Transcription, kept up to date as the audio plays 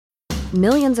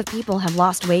Millions of people have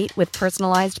lost weight with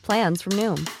personalized plans from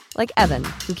Noom. Like Evan,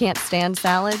 who can't stand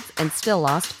salads and still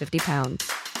lost 50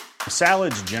 pounds.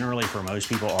 Salads generally for most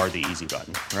people are the easy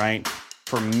button, right?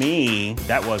 For me,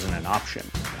 that wasn't an option.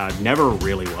 I never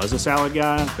really was a salad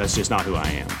guy. That's just not who I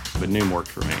am. But Noom worked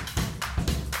for me.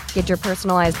 Get your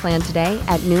personalized plan today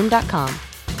at Noom.com.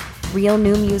 Real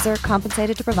Noom user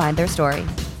compensated to provide their story.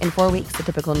 In 4 weeks, the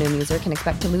typical Noom user can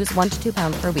expect to lose 1 to 2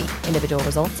 pounds per week. Individual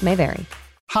results may vary.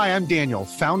 Hi, I'm Daniel,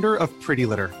 founder of Pretty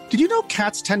Litter. Did you know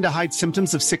cats tend to hide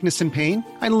symptoms of sickness and pain?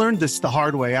 I learned this the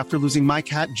hard way after losing my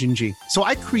cat, Gingy. So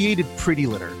I created Pretty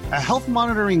Litter, a health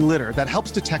monitoring litter that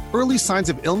helps detect early signs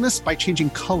of illness by changing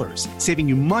colors, saving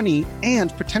you money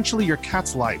and potentially your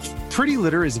cat's life. Pretty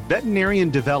Litter is veterinarian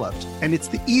developed, and it's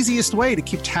the easiest way to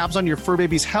keep tabs on your fur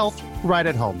baby's health right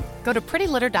at home. Go to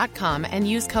prettylitter.com and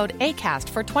use code ACAST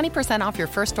for 20% off your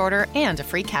first order and a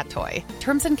free cat toy.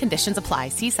 Terms and conditions apply.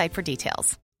 See site for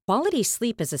details. Quality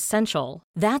sleep is essential.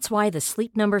 That's why the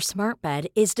Sleep Number Smart Bed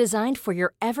is designed for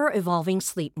your ever-evolving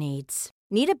sleep needs.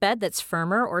 Need a bed that's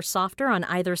firmer or softer on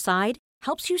either side?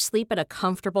 Helps you sleep at a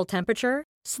comfortable temperature?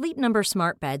 Sleep Number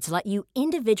Smart Beds let you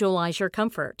individualize your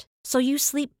comfort, so you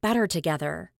sleep better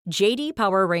together. J.D.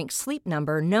 Power ranks Sleep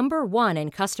Number number 1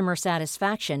 in customer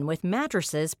satisfaction with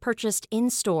mattresses purchased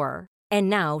in-store. And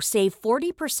now, save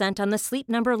 40% on the Sleep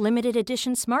Number Limited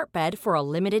Edition Smart Bed for a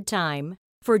limited time.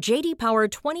 For J.D. Power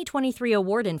 2023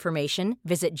 award information,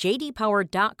 visit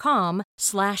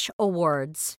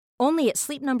jdpower.com/awards. Only at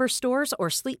Sleep Number stores or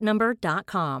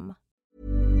sleepnumber.com.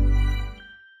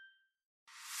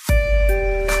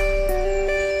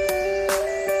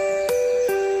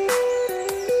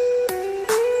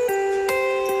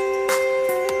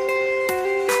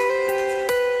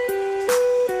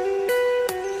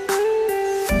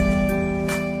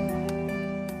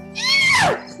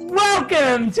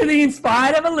 Welcome to the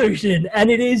Inspired Evolution, and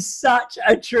it is such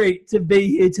a treat to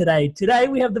be here today. Today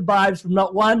we have the vibes from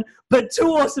not one, but two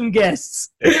awesome guests.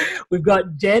 We've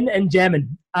got Jen and Jamin.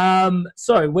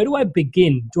 So where do I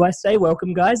begin? Do I say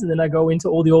welcome, guys, and then I go into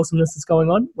all the awesomeness that's going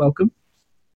on? Welcome.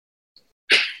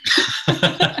 It's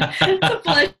a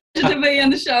pleasure to be on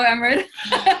the show, Amrit.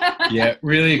 Yeah,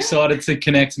 really excited to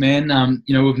connect, man.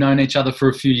 We've known each other for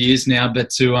a few years now, but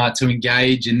to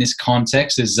engage in this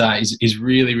context is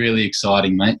really, really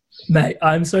exciting, mate. Mate,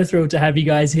 I'm so thrilled to have you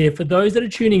guys here. For those that are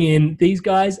tuning in, these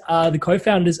guys are the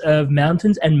co-founders of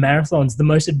Mountains and Marathons, the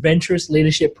most adventurous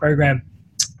leadership program.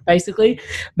 Basically,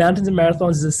 Mountains and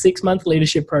Marathons is a 6-month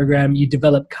leadership program. You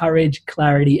develop courage,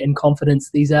 clarity, and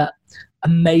confidence. These are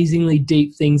amazingly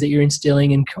deep things that you're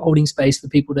instilling and holding space for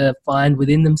people to find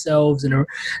within themselves, and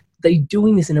they're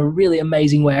doing this in a really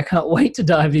amazing way. I can't wait to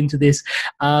dive into this.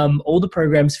 All the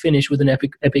programs finish with an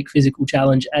epic physical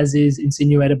challenge, as is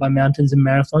insinuated by Mountains and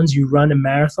Marathons. You run a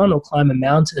marathon or climb a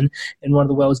mountain in one of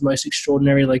the world's most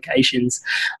extraordinary locations.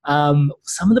 Some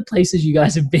of the places you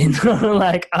guys have been,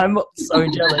 like, I'm so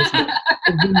jealous.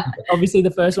 Obviously,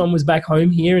 the first one was back home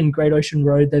here in Great Ocean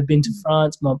Road. They've been to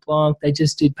France, Mont Blanc. They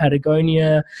just did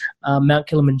Patagonia. Mount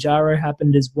Kilimanjaro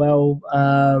happened as well.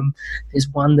 There's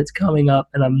one that's coming up,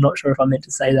 and I'm not sure if I meant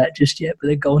to say that just yet, but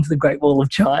they're going to the Great Wall of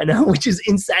China, which is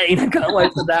insane. I can't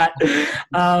wait for that.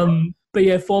 But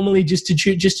yeah, formally, just to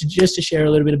share a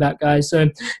little bit about guys. So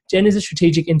Jen is a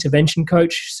strategic intervention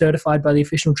coach certified by the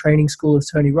official training school of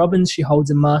Tony Robbins. She holds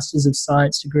a Master's of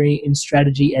Science degree in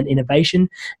strategy and innovation.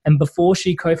 And before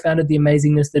she co-founded the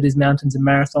amazingness that is Mountains and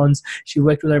Marathons, she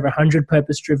worked with over 100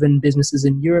 purpose-driven businesses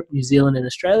in Europe, New Zealand, and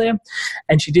Australia.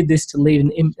 And she did this to lead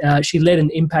she led an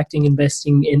impact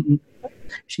investing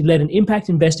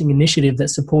initiative that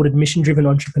supported mission-driven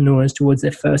entrepreneurs towards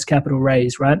their first capital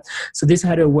raise, right? So this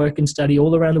had her work and study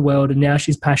all around the world, and now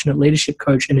she's a passionate leadership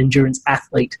coach and endurance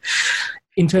athlete.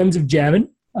 In terms of Jamin,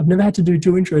 I've never had to do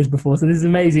 2 intros before, so this is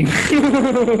amazing.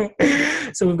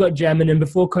 So we've got Jamin, and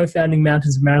before co-founding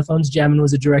Mountains and Marathons, Jamin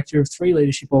was a director of 3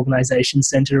 leadership organizations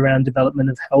centered around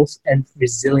development of health and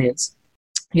resilience.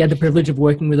 He had the privilege of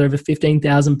working with over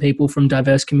 15,000 people from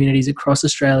diverse communities across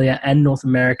Australia and North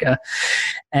America.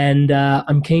 And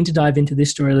I'm keen to dive into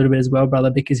this story a little bit as well,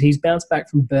 brother, because he's bounced back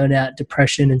from burnout,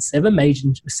 depression, and 7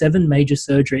 major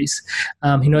surgeries.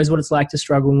 He knows what it's like to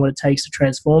struggle and what it takes to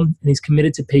transform, and he's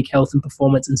committed to peak health and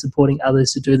performance and supporting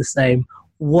others to do the same.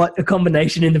 What a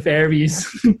combination in the pair of yous.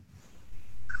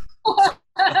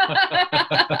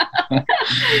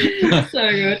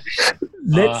 So good.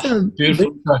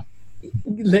 Beautiful.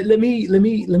 Let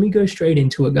me go straight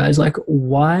into it, guys. Like,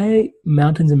 why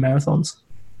Mountains and Marathons?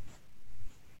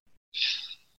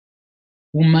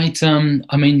 Well, mate,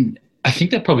 I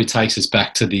think that probably takes us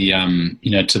back to the,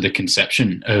 to the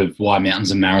conception of why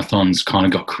Mountains and Marathons kind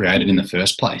of got created in the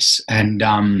first place. And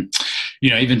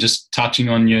even just touching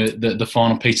on the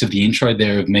final piece of the intro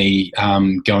there of me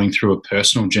going through a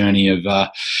personal journey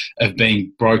of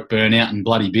being broke, burnout, and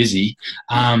bloody busy.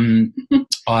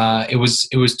 It was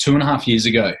 2.5 years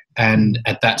ago, and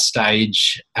at that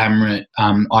stage, Amrit,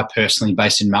 I personally,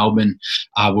 based in Melbourne,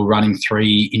 were running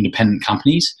 3 independent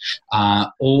companies,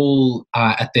 all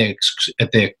at their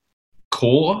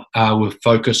core were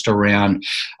focused around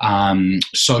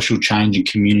social change and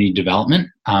community development,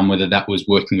 whether that was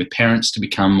working with parents to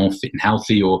become more fit and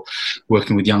healthy, or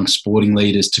working with young sporting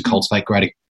leaders to cultivate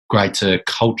greater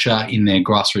culture in their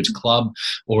grassroots club,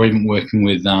 or even working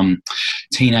with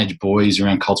teenage boys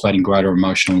around cultivating greater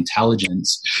emotional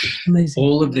intelligence. Amazing.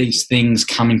 All of these things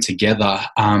coming together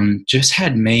just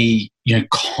had me,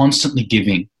 constantly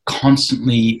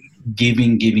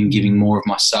giving more of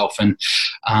myself. And,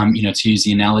 to use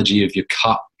the analogy of your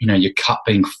cup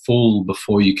being full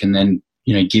before you can then,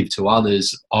 give to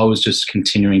others, I was just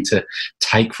continuing to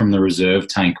take from the reserve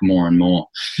tank more and more.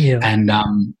 Yeah. And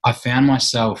I found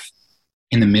myself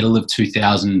in the middle of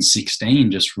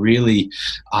 2016 just really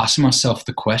asking myself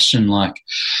the question, like,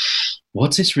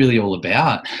 what's this really all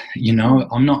about?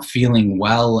 I'm not feeling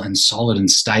well and solid and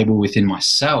stable within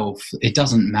myself. It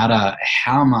doesn't matter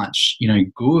how much,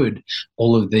 good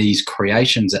all of these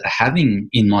creations are having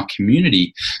in my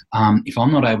community. If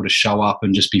I'm not able to show up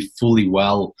and just be fully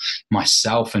well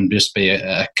myself and just be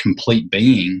a complete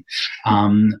being,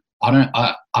 I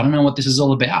don't know what this is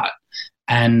all about.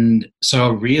 And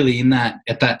so really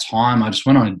at that time, I just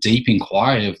went on a deep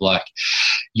inquiry of like,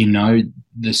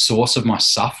 the source of my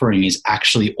suffering is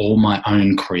actually all my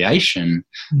own creation.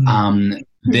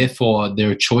 Therefore,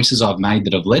 there are choices I've made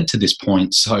that have led to this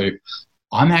point. So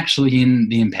I'm actually in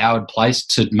the empowered place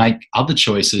to make other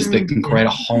choices that can create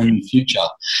a whole new future.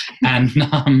 And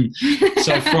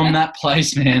so from that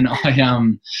place, man,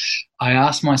 I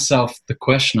asked myself the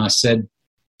question. I said,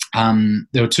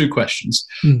 there were 2 questions.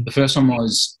 The first one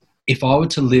was, if I were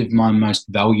to live my most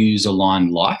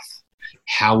values-aligned life,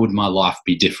 how would my life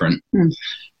be different?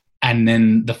 And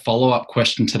then the follow-up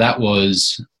question to that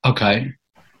was, okay,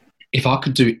 if I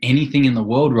could do anything in the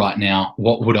world right now,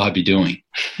 what would I be doing?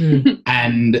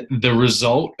 And the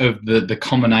result of the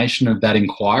combination of that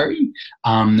inquiry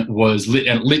was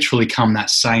literally come that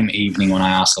same evening when I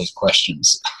asked those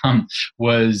questions,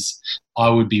 was I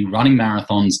would be running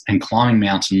marathons and climbing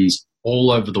mountains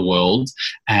all over the world,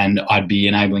 and I'd be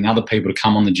enabling other people to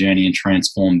come on the journey and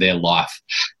transform their life,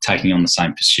 taking on the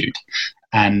same pursuit.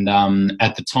 And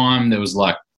at the time, there was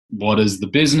like, what is the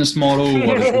business model?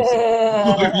 What is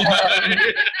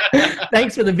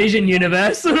Thanks for the vision,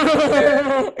 universe.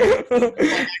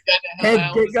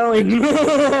 Head, get going.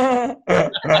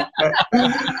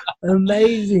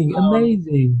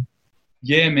 Amazing.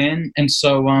 Yeah, man. And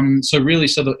so, really,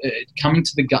 coming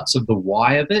to the guts of the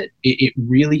why of it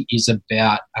really is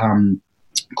about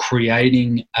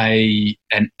creating an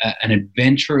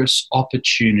adventurous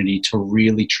opportunity to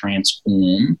really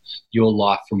transform your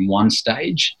life from one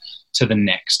stage to the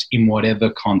next in whatever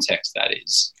context that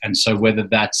is. And so whether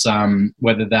that's an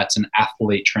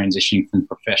athlete transitioning from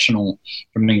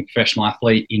being a professional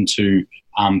athlete into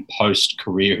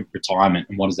post-career retirement,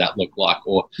 and what does that look like?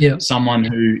 Or someone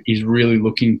who is really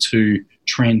looking to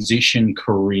transition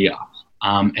career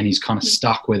and is kind of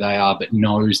stuck where they are but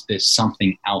knows there's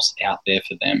something else out there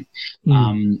for them.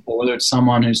 Or whether it's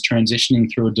someone who's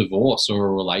transitioning through a divorce or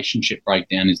a relationship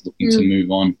breakdown, is looking to move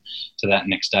on to that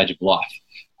next stage of life.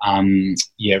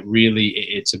 Really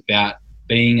it's about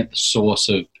being at the source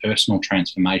of personal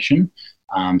transformation,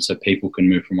 so people can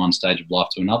move from one stage of life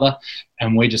to another.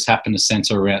 And we just happen to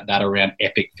center around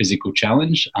epic physical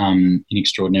challenge in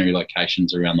extraordinary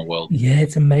locations around the world. Yeah,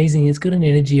 it's amazing. It's got an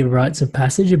energy of rites of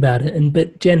passage about it.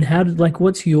 But Jen,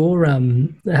 what's your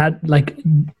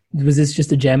was this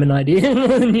just a jamming idea?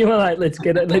 And you were like, let's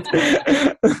get it.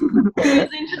 It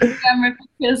was interesting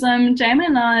because Jamie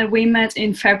and I, we met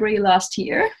in February last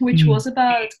year, which was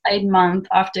about 8 months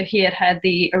after he had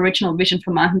the original vision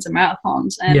for Mountains and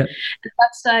Marathons. And at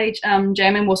that stage,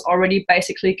 Jamie was already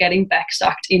basically getting back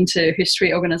sucked into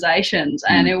history organizations.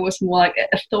 And it was more like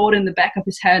a thought in the back of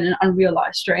his head, an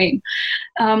unrealized dream.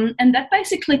 And that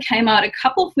basically came out a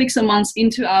couple of weeks or months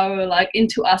into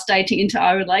us dating, into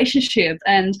our relationship.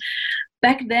 And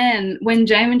back then, when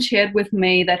Jamin shared with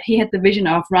me that he had the vision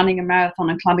of running a marathon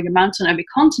and climbing a mountain every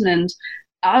continent,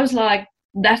 I was like,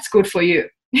 that's good for you.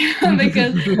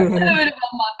 Because a little bit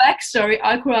about my backstory,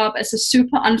 I grew up as a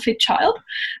super unfit child.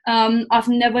 I've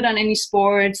never done any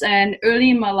sports, and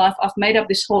early in my life, I've made up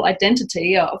this whole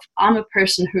identity of I'm a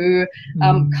person who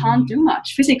can't do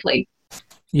much physically.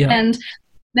 And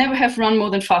never have run more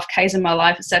than 5Ks in my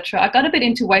life, etc. I got a bit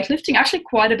into weightlifting, actually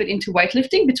quite a bit into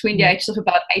weightlifting between the ages of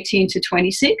about 18 to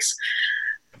 26.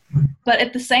 But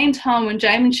at the same time, when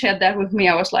Jamin shared that with me,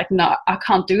 I was like, no, I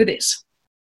can't do this.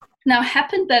 Now, it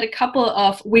happened that a couple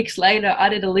of weeks later, I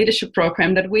did a leadership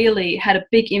program that really had a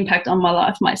big impact on my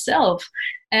life myself.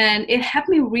 And it had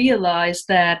me realize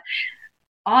that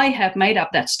I have made up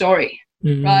that story,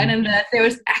 right? And that there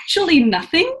was actually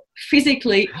nothing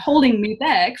physically holding me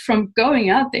back from going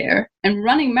out there and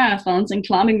running marathons and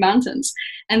climbing mountains.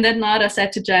 And that night I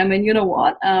said to Jamin, you know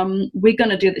what, we're going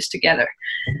to do this together.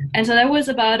 And so that was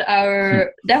about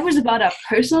our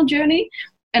personal journey.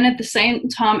 And at the same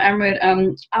time, Amrit,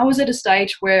 I was at a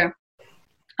stage where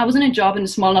I was in a job in a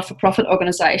small not-for-profit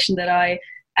organization that I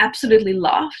absolutely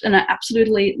loved, and I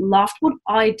absolutely loved what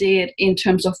I did in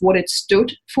terms of what it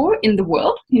stood for in the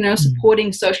world,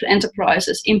 supporting social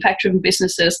enterprises, impact-driven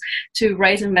businesses to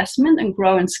raise investment and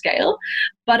grow and scale.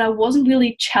 But I wasn't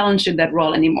really challenged in that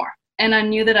role anymore. And I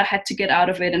knew that I had to get out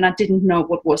of it, and I didn't know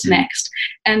what was next.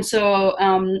 And so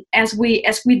as we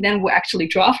then were actually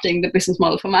drafting the business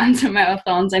model for Mountains and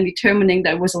Marathons and determining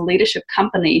that it was a leadership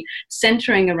company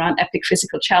centering around epic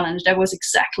physical challenge, that was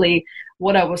exactly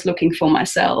what I was looking for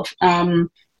myself. And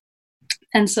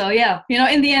so,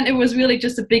 in the end, it was really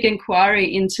just a big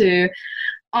inquiry into,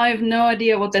 I have no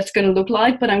idea what that's going to look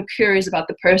like, but I'm curious about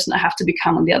the person I have to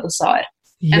become on the other side.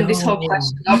 And this whole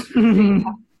question of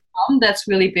that's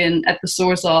really been at the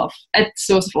source of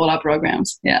all our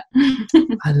programs. Yeah.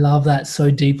 I love that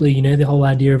so deeply. The whole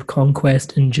idea of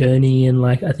conquest and journey, and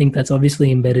I think that's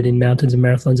obviously embedded in Mountains and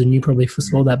Marathons, and you probably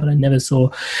foresaw that, but I never saw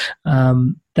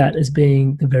that as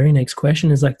being the very next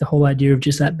question, is the whole idea of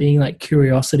just that being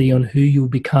curiosity on who you'll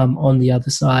become on the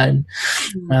other side,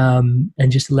 and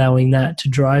just allowing that to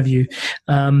drive you.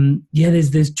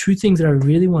 There's two things that I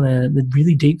really the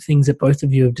really deep things that both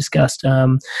of you have discussed.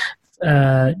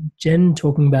 Jen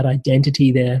talking about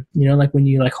identity there, when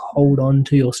you hold on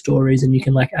to your stories and you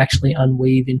can actually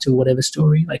unweave into whatever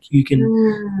story you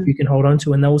can hold on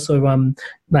to. And also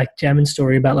Jamin's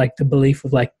story about the belief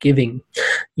of giving,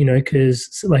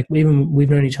 because we've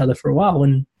known each other for a while,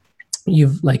 and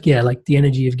you've the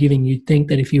energy of giving, you'd think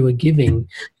that if you were giving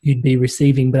you'd be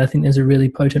receiving, but I think there's a really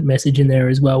potent message in there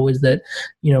as well, is that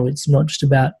it's not just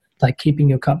about keeping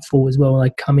your cup full as well,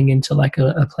 coming into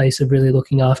a place of really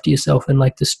looking after yourself, and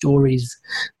the stories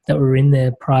that were in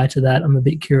there prior to that. I'm a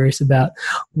bit curious about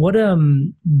what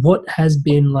has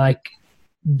been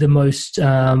the most,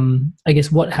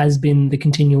 what has been the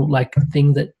continual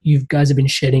thing that you guys have been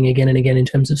shedding again and again in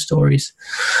terms of stories?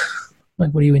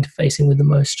 What are you interfacing with the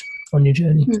most on your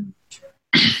journey?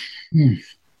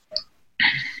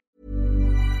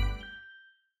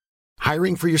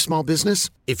 Hiring for your small business?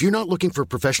 If you're not looking for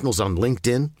professionals on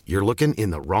LinkedIn, you're looking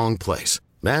in the wrong place.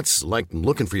 That's like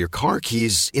looking for your car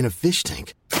keys in a fish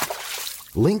tank.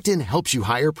 LinkedIn helps you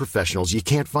hire professionals you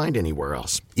can't find anywhere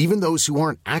else, even those who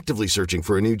aren't actively searching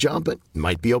for a new job but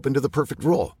might be open to the perfect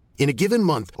role. In a given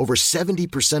month, over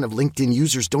 70% of LinkedIn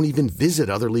users don't even visit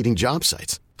other leading job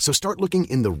sites. So start looking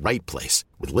in the right place.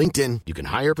 With LinkedIn, you can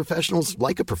hire professionals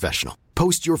like a professional.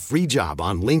 Post your free job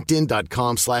on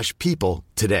linkedin.com/people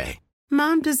today.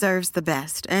 Mom deserves the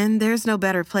best, and there's no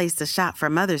better place to shop for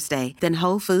Mother's Day than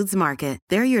Whole Foods Market.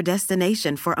 They're your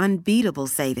destination for unbeatable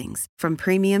savings, from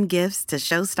premium gifts to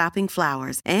show-stopping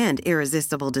flowers and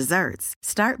irresistible desserts.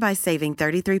 Start by saving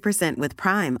 33% with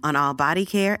Prime on all body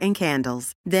care and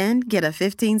candles. Then get a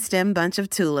 15-stem bunch of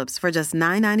tulips for just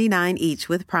 $9.99 each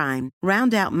with Prime.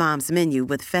 Round out Mom's menu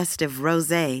with festive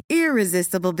rosé,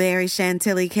 irresistible berry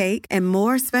chantilly cake, and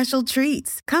more special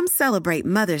treats. Come celebrate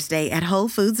Mother's Day at Whole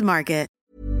Foods Market.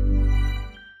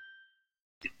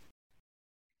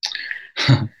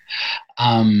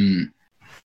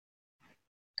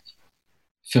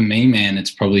 For me, man,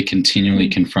 it's probably continually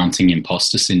confronting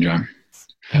imposter syndrome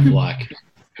of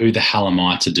who the hell am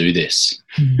I to do this?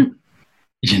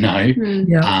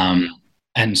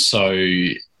 And so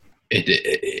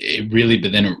it really,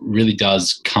 but then it really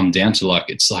does come down to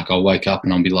it's I'll wake up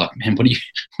and I'll be like, man, what are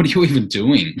you even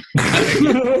doing?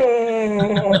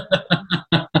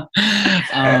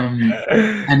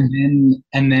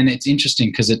 And then it's interesting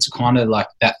because it's kind of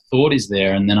that thought is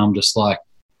there, and then I'm just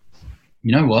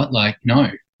you know what?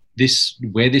 No,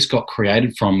 where this got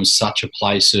created from was such a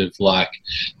place of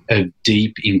a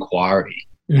deep inquiry,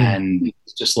 and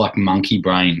it's just monkey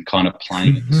brain kind of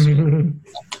playing.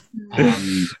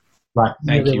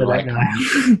 Thank you.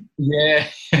 Yeah,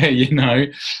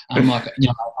 I'm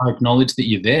I acknowledge that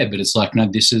you're there, but it's no,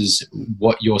 this is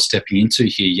what you're stepping into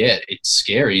here. Yeah, it's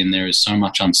scary, and there is so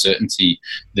much uncertainty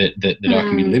that I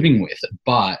can be living with.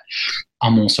 But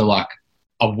I'm also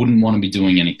I wouldn't want to be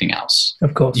doing anything else.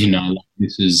 Of course. You know,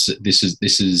 this is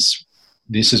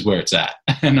where it's at.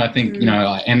 And I think, you know,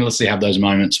 I endlessly have those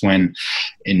moments when,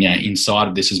 and, you know, inside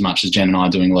of this, as much as Jen and I are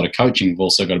doing a lot of coaching, we've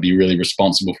also got to be really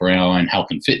responsible for our own health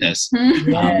and fitness.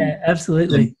 Yeah,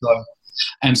 absolutely.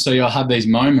 And so you'll have these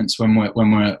moments when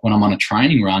I'm on a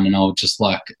training run, and I'll just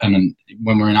like, and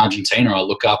when we're in Argentina, I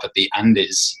look up at the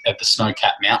Andes, at the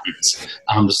snow-capped mountains,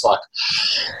 and I'm just like,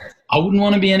 I wouldn't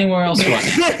want to be anywhere else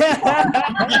right now.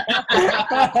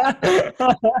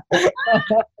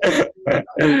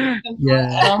 Yeah.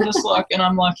 And I'm just like,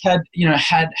 had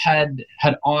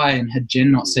I and had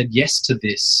Jen not said yes to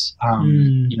this,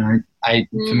 you know,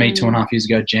 for me 2.5 years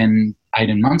ago, Jen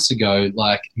 18 months ago,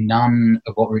 like none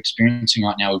of what we're experiencing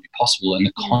right now would be possible, and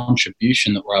the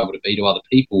contribution that we're able to be to other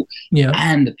people,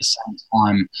 and at the same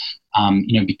time,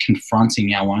 you know, be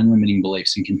confronting our own limiting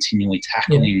beliefs and continually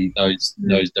tackling those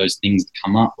things that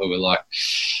come up where we're like,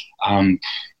 I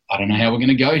don't know how we're going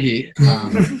to go here,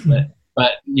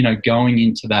 but you know, going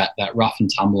into that rough and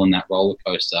tumble and that roller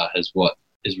coaster is what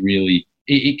is really.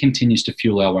 It continues to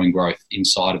fuel our own growth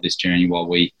inside of this journey while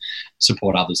we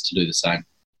support others to do the same.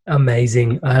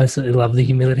 Amazing. I absolutely love the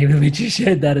humility with which you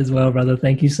shared that as well, brother.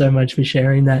 Thank you so much for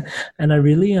sharing that. And I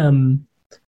really,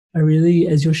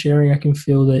 as you're sharing, I can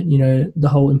feel that, you know, the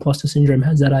whole imposter syndrome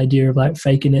has that idea of like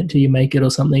faking it till you make it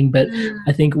or something. But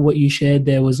I think what you shared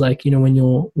there was like, you know, when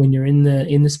you're in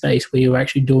the space where you're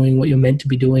actually doing what you're meant to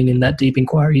be doing and that deep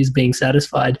inquiry is being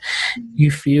satisfied,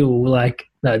 you feel like,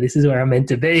 no, this is where I'm meant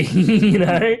to be, you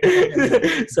know?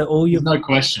 So all your no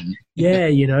question. Yeah,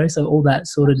 you know, so all that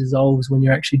sort of dissolves when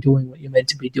you're actually doing what you're meant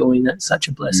to be doing. That's such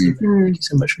a blessing. Thank you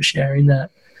so much for sharing that.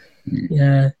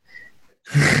 Yeah.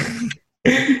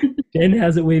 Jen,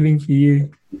 how's it weaving for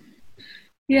you?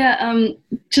 Yeah,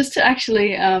 just to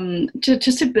actually,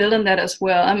 just to build on that as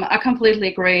well, I completely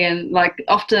agree. And like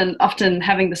often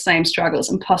having the same struggles,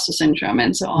 imposter syndrome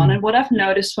and so on. And what I've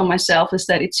noticed for myself is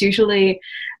that it's usually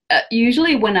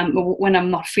when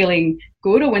I'm not feeling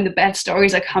good, or when the bad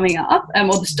stories are coming up,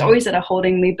 or the stories that are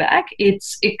holding me back,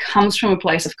 it comes from a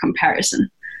place of comparison.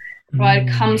 Right,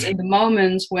 it comes in the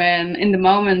moments when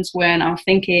I'm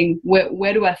thinking,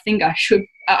 where do I think I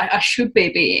should be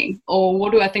being, or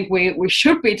what do I think we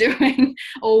should be doing,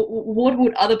 or what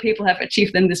would other people have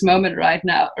achieved in this moment right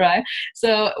now, right?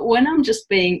 So when I'm just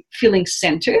feeling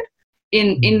centered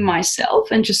in myself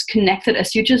and just connected,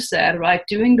 as you just said, right,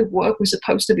 doing the work we're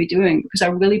supposed to be doing, because I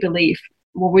really believe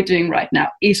what we're doing right now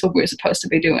is what we're supposed to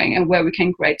be doing, and where we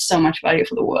can create so much value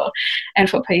for the world and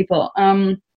for people.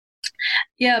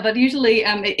 Yeah, but usually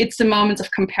it's the moments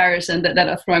of comparison that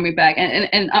are throwing me back,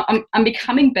 and I'm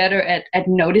becoming better at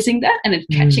noticing that and at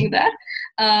catching that,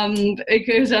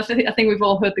 because I think we've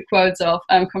all heard the quotes of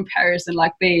comparison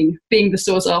like being the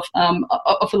source of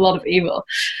a lot of evil.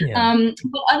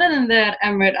 But other than that,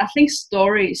 Amrit, I think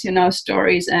stories and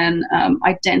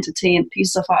identity and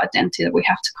pieces of our identity that we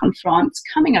have to confront, it's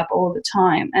coming up all the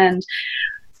time. And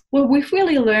what we've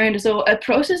really learned, so a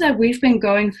process that we've been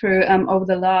going through over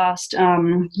the last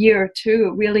year or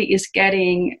two really is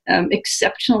getting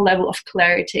exceptional level of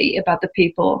clarity about the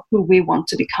people who we want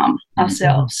to become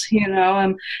ourselves. You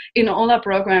know, in all our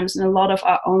programs and a lot of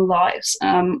our own lives,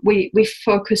 we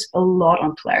focus a lot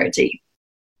on clarity.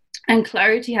 And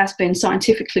clarity has been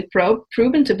scientifically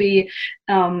proven to be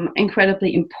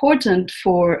incredibly important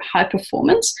for high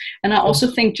performance. And I also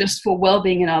think just for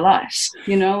well-being in our lives,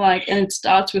 you know, like, and it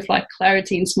starts with like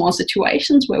clarity in small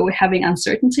situations where we're having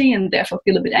uncertainty and therefore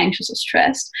feel a bit anxious or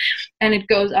stressed. And it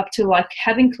goes up to like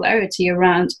having clarity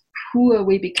around who are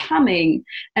we becoming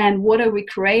and what are we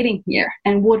creating here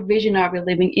and what vision are we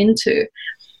living into.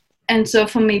 And so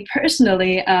for me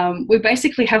personally, we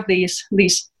basically have these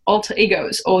alter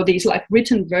egos, or these like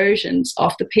written versions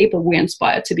of the people we're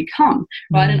inspired to become,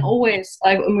 right? And always,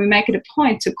 like, when we make it a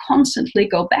point to constantly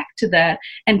go back to that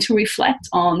and to reflect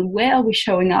on where are we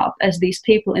showing up as these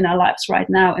people in our lives right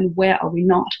now and where are we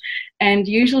not. And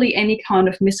usually any kind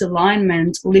of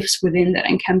misalignment lives within that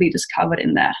and can be discovered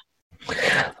in that.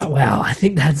 Wow, I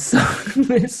think that's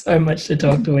there's so much to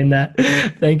talk to in that.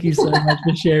 Thank you so much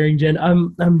for sharing, Jen.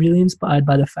 I'm really inspired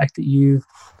by the fact that you've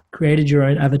created your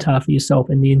own avatar for yourself,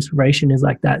 and the inspiration is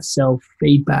like that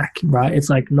self-feedback, right? It's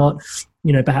like not,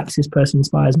 you know, perhaps this person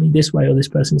inspires me this way or this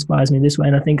person inspires me this way.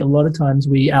 And I think a lot of times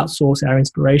we outsource our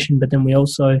inspiration, but then we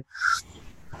also,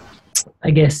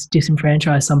 I guess,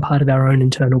 disenfranchise some part of our own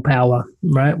internal power,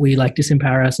 right? We like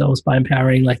disempower ourselves by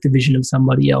empowering like the vision of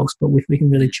somebody else. But if we can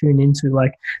really tune into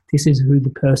like, this is who the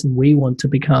person we want to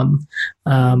become,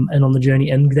 and on the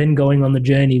journey, and then going on the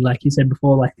journey, like you said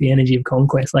before, like the energy of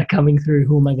conquest, like coming through,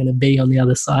 who am I going to be on the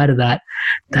other side of that?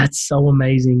 That's so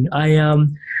amazing.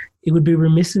 it would be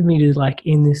remiss of me to like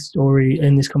in this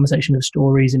conversation of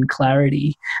stories and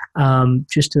clarity,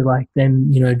 just to like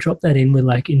then, you know, drop that in with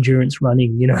like endurance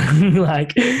running, you know,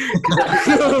 like, because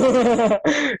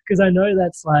I know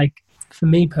that's like, for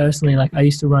me personally, like I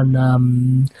used to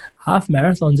run half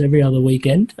marathons every other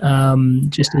weekend,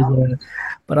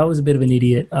 but I was a bit of an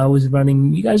idiot. I was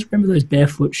running, you guys remember those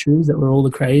barefoot shoes that were all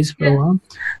the craze for a while?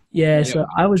 Yeah, so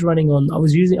I was running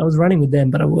with them,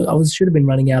 but I should have been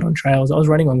running out on trails. I was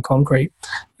running on concrete,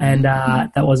 and that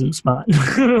wasn't smart.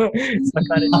 So I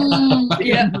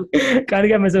kind of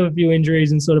got myself a few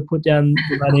injuries and sort of put down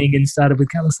the running and started with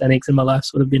calisthenics, and my life's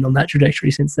sort of been on that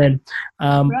trajectory since then.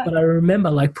 But I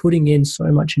remember like putting in so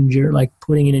much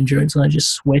endurance, and I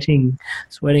just sweating.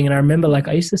 And I remember like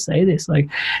I used to say this, like,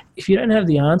 if you don't have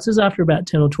the answers after about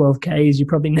 10 or 12 Ks, you're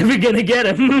probably never going to get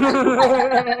them.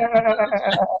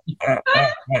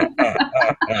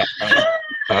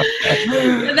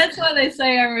 That's why they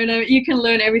say, Aruna, you can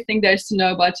learn everything there is to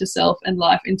know about yourself and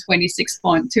life in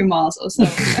 26.2 miles or so.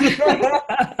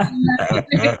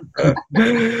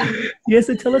 Yeah,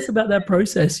 so tell us about that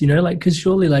process, you know, like, because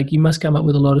surely like you must come up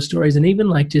with a lot of stories, and even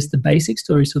like just the basic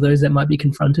stories for those that might be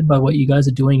confronted by what you guys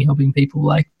are doing, helping people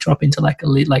like drop into like a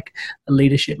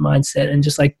leadership mindset, and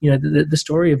just like, you know, the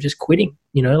story of just quitting,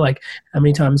 you know, like how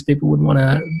many times people would want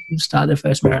to start their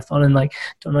first marathon and like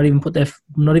not even put their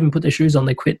shoes on,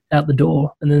 they quit out the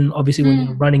door. And then obviously when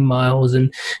you're running miles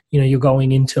and, you know, you're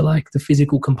going into like the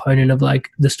physical component of like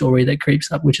the story that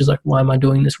creeps up, which is like, why am I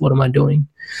doing this? What am I doing?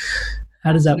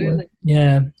 How does that work?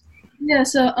 Yeah,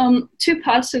 so two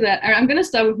parts to that. I'm going to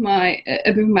start with my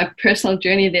personal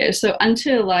journey there. So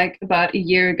until like about a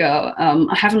year ago,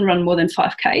 I haven't run more than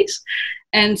 5Ks.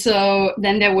 And so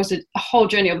then there was a whole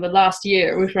journey over the last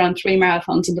year. We've run 3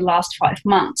 marathons in the last 5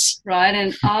 months, right?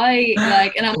 And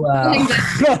I'm feeling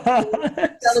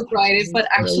that celebrated, but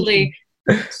actually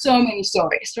so many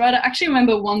stories, right? I actually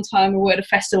remember one time we were at a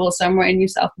festival somewhere in New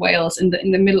South Wales in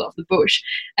the middle of the bush,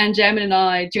 and Jamin and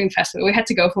I, during festival, we had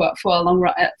to go for a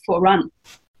run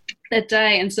that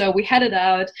day. And so we headed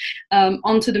out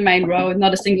onto the main road,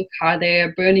 not a single car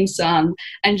there, burning sun.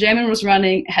 And Jamin was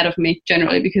running ahead of me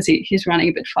generally because he's running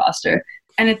a bit faster.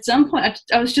 And at some point,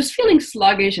 I was just feeling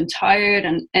sluggish and tired.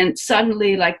 And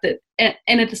suddenly, and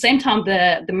at the same time,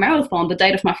 the marathon, the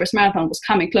date of my first marathon was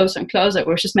coming closer and closer. It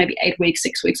was just maybe 8 weeks,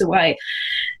 6 weeks away.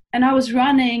 And I was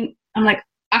running. I'm like,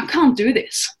 I can't do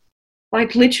this.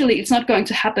 Like, literally, it's not going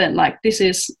to happen. Like, this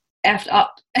is effed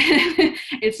up.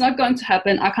 It's not going to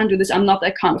happen. I can't do this. I'm not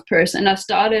that kind of person. And I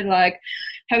started like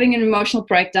having an emotional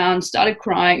breakdown, started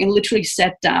crying, and literally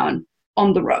sat down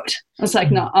on the road. I was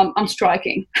like, no, I'm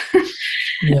striking.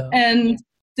 And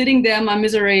sitting there in my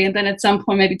misery, and then at some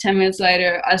point, maybe 10 minutes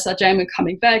later, I saw Jamin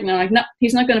coming back, and I'm like, no,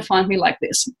 he's not going to find me like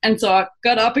this. And so I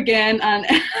got up again and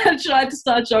I tried to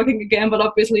start jogging again, but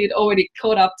obviously it already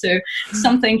caught up to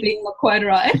something being not quite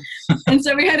right. And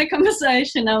so we had a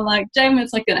conversation. I'm like, Jamin,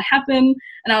 it's not going to happen.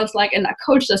 And I was like, and our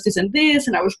coach does this and this,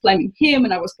 and I was blaming him,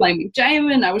 and I was blaming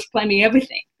Jamin, I was blaming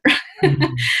everything.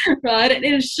 Right? And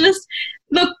it was just,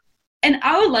 look, an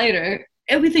hour later,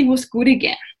 everything was good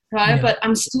again. Right. Yeah. But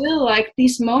I'm still like,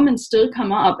 these moments still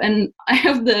come up, and I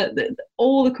have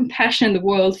all the compassion in the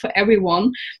world for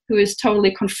everyone who is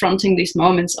totally confronting these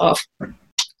moments of,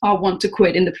 I want to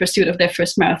quit in the pursuit of their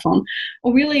first marathon,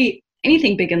 or really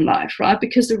anything big in life. Right.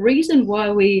 Because the reason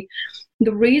why we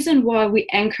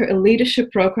anchor a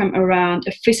leadership program around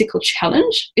a physical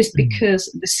challenge is because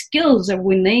the skills that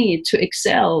we need to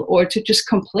excel or to just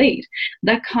complete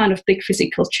that kind of big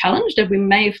physical challenge that we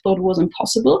may have thought was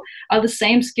impossible are the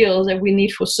same skills that we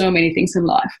need for so many things in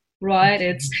life, right?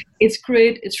 It's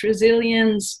grit, it's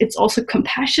resilience, it's also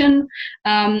compassion,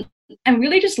 and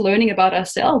really just learning about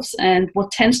ourselves and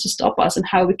what tends to stop us and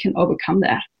how we can overcome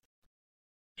that.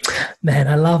 Man,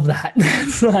 I love that.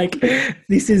 It's like,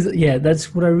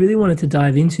 that's what I really wanted to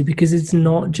dive into, because it's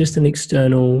not just an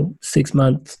external 6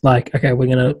 months, like, okay, we're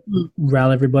going to rile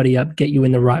everybody up, get you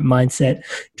in the right mindset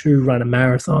to run a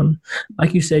marathon.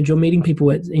 Like you said, you're meeting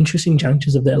people at interesting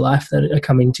junctures of their life that are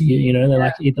coming to you, you know, they're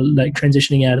like either like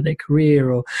transitioning out of their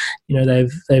career, or, you know,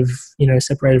 they've, you know,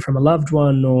 separated from a loved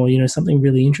one, or, you know, something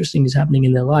really interesting is happening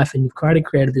in their life, and you've kind of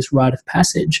created this rite of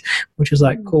passage, which is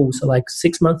like, cool. So like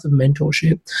 6 months of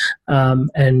mentorship,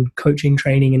 and coaching,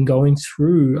 training, and going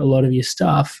through a lot of your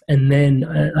stuff. And then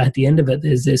at the end of it,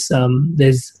 there's this,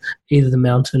 there's either the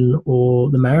mountain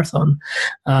or the marathon.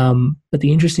 But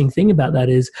the interesting thing about that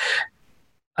is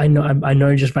I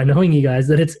know just by knowing you guys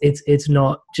that it's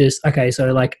not just, okay,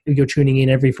 so like you're tuning in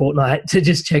every fortnight to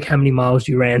just check how many miles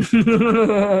you ran.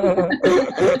 I'm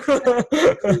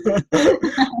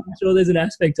sure there's an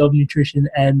aspect of nutrition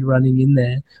and running in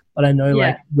there, but I know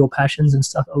like your passions and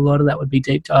stuff, a lot of that would be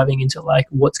deep diving into like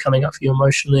what's coming up for you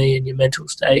emotionally and your mental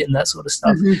state and that sort of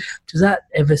stuff. Does that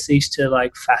ever cease to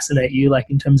like fascinate you, like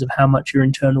in terms of how much your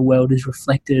internal world is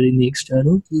reflected in the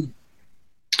external?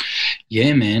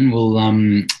 Yeah, man. Well,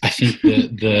 I think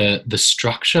the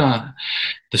structure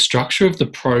of the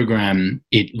program,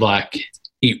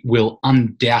 it will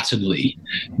undoubtedly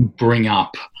bring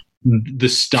up the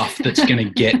stuff that's going to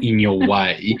get in your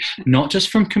way, not just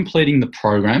from completing the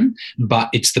program, but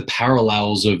it's the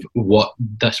parallels of what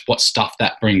stuff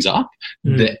that brings up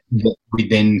that we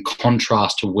then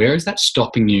contrast to where is that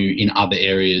stopping you in other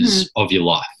areas of your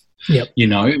life. Yep. You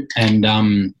know, and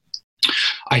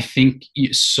I think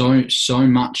so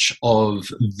much of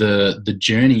the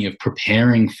journey of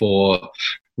preparing for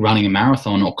running a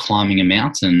marathon or climbing a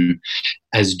mountain,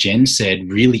 as Jen said,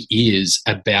 really is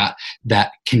about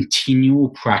that continual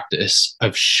practice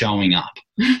of showing up.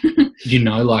 You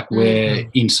know, like we're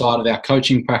inside of our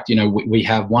coaching practice, you know, we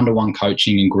have one-to-one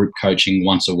coaching and group coaching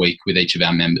once a week with each of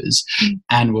our members.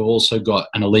 And we've also got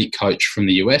an elite coach from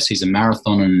the US. He's a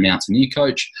marathon and mountaineer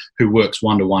coach who works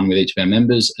one-to-one with each of our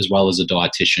members, as well as a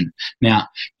dietitian. Now,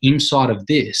 inside of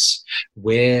this,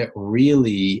 we're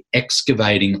really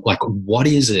excavating, like, what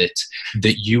is it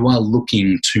that you are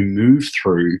looking to move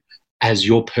through as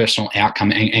your personal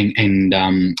outcome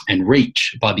and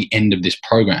reach by the end of this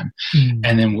program.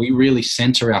 And then we really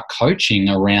center our coaching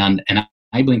around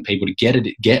enabling people to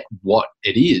get what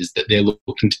it is that they're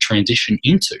looking to transition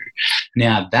into.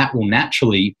 Now, that will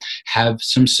naturally have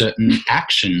some certain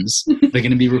actions that are going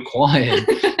to be required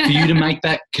for you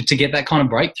to get that kind of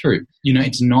breakthrough. You know,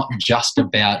 it's not just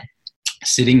about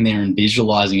sitting there and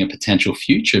visualizing a potential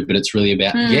future, but it's really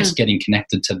about, yes, getting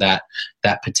connected to that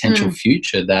potential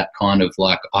future, that kind of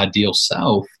like ideal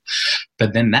self.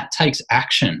 But then that takes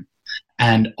action.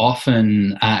 And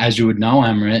often, as you would know,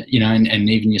 Amrit, you know, and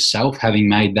even yourself, having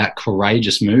made that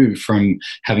courageous move from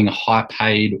having a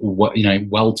high-paid, you know,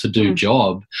 well-to-do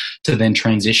job to then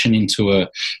transition into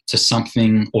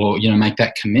something, or, you know, make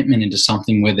that commitment into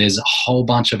something where there's a whole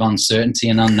bunch of uncertainty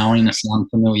and unknowingness and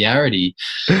unfamiliarity.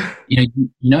 You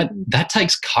know that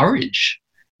takes courage.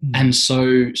 And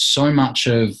so much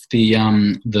of the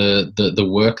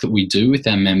work that we do with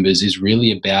our members is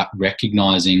really about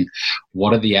recognizing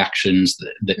what are the actions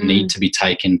that need to be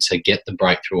taken to get the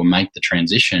breakthrough or make the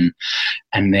transition,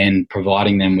 and then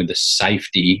providing them with the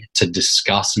safety to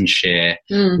discuss and share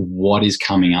what is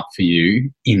coming up for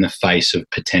you in the face of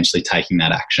potentially taking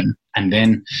that action, and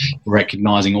then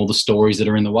recognizing all the stories that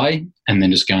are in the way, and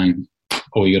then just going,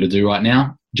 all you got to do right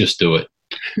now, just do it.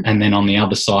 And then on the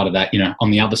other side of that, you know,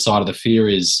 on the other side of the fear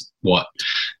is what?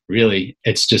 Really,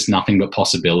 it's just nothing but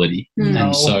possibility.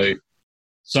 And so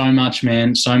much,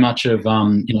 man, so much of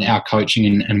you know, our coaching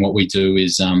and what we do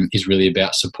is really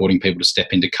about supporting people to step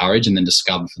into courage and then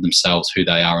discover for themselves who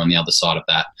they are on the other side of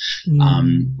that,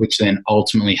 which then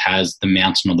ultimately has the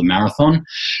mountain or the marathon.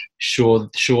 Sure,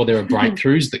 there are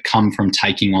breakthroughs that come from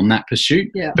taking on that pursuit,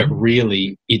 but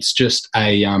really, it's just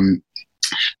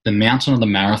the mountain or the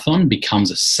marathon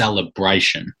becomes a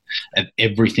celebration of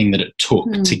everything that it took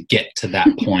to get to that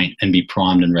point and be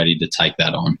primed and ready to take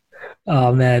that on.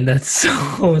 Oh man, that's so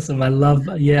awesome. I love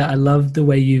the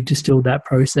way you've distilled that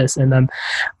process. And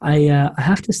I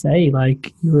have to say,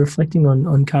 like, you're reflecting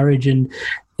on courage, and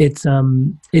it's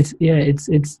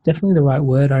definitely the right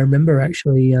word. I remember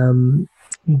actually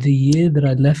the year that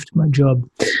I left my job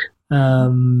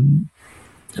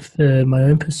for my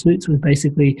own pursuits was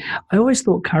basically, I always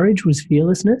thought courage was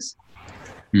fearlessness.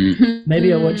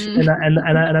 Maybe I watched and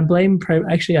I blame.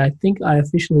 Actually, I think I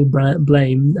officially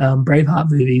blame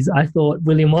Braveheart movies. I thought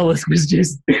William Wallace was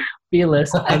just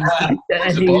fearless, and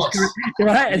he was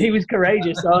right, and he was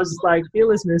courageous. So I was just like,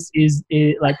 fearlessness is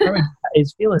like courage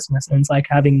is fearlessness, and it's like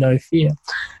having no fear.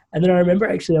 And then I remember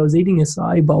actually I was eating a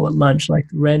acai bowl at lunch, like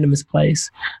the randomest place,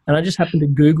 and I just happened to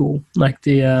Google like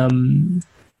the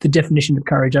definition of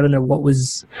courage. I don't know what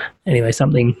was, anyway,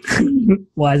 something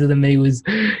wiser than me was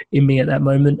in me at that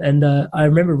moment. And I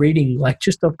remember reading, like,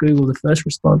 just off Google, the first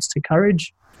response to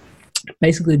courage,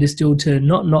 basically distilled to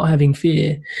not having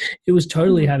fear. It was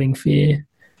totally having fear,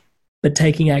 but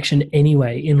taking action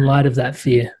anyway in light of that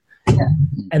fear.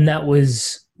 And that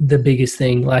was the biggest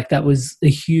thing. Like, that was a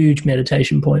huge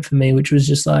meditation point for me, which was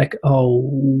just like,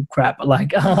 oh crap.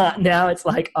 Like, now it's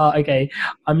like, oh, okay,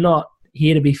 I'm not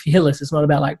here to be fearless. It's not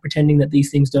about like pretending that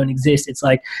these things don't exist. It's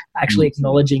like actually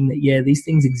acknowledging that, yeah, these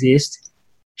things exist.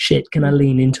 shit, can I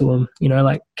lean into them? You know,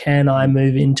 like, can I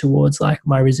move in towards like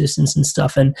my resistance and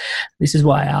stuff? And this is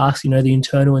why I ask, you know, the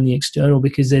internal and the external,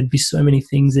 because there'd be so many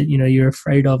things that, you know, you're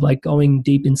afraid of, like going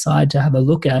deep inside to have a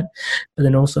look at, but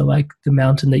then also like the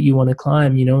mountain that you want to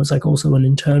climb, you know, it's like also an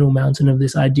internal mountain of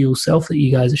this ideal self that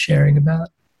you guys are sharing about.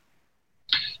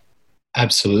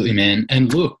 Absolutely, man.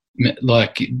 And look,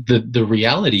 like the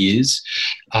reality is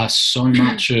so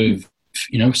much of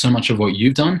what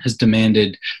you've done has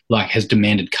demanded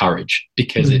courage,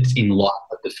 because it's in light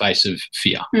of the face of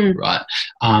fear, right?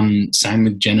 Same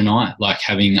with Jen and I, like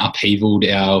having upheavaled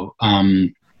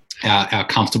our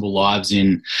comfortable lives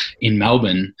in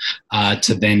Melbourne,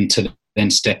 to then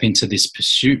step into this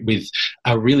pursuit with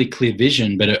a really clear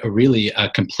vision, but a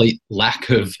complete lack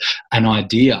of an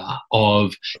idea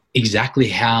of exactly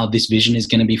how this vision is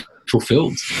going to be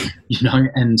fulfilled, you know.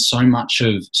 And so much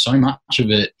of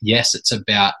it, yes, it's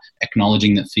about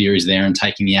acknowledging that fear is there and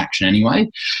taking the action anyway.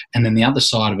 And then the other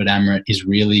side of it, Amrit, is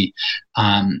really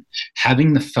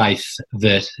having the faith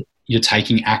that you're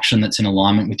taking action that's in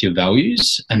alignment with your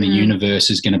values, and the universe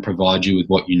is going to provide you with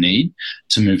what you need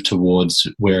to move towards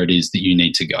where it is that you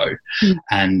need to go.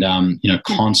 And, you know,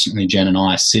 constantly Jen and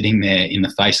I are sitting there in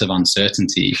the face of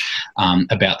uncertainty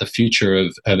about the future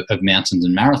of mountains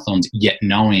and marathons, yet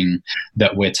knowing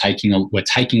that we're taking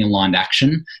aligned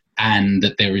action, and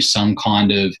that there is some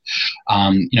kind of,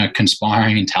 you know,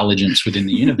 conspiring intelligence within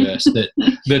the universe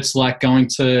that's like going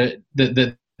to,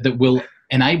 that will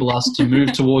enable us to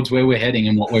move towards where we're heading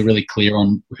and what we're really clear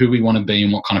on, who we want to be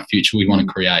and what kind of future we want to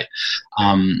create.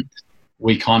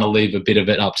 We kind of leave a bit of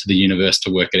it up to the universe to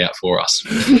work it out for us.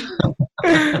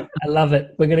 I love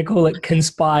it. We're going to call it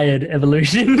conspired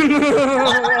evolution.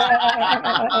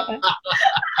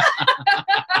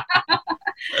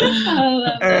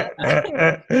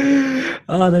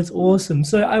 Oh, that's awesome.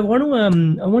 So I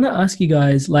want to ask you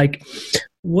guys, like,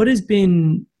 what has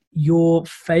been your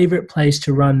favorite place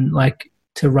to run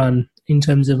in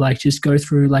terms of like just go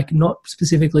through, like not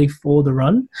specifically for the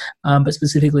run, but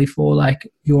specifically for like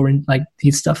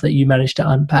the stuff that you managed to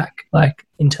unpack like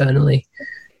internally,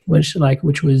 which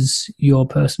was your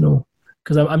personal,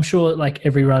 because I'm sure like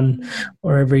every run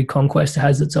or every conquest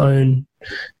has its own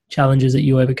challenges that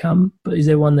you overcome, but is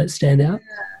there one that stand out?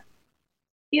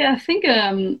 Yeah, I think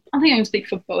I can speak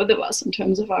for both of us in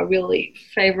terms of our really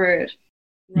favorite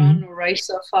run or race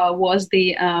so far was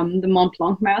the Mont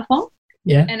Blanc Marathon.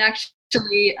 Yeah. And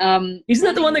actually, isn't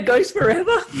that the one that goes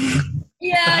forever?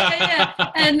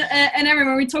 Yeah. And I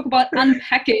remember we talk about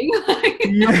unpacking.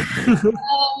 That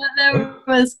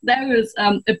was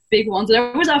a big one. So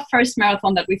that was our first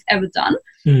marathon that we've ever done.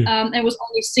 It was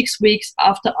only 6 weeks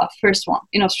after our first one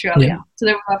in Australia. Yeah. So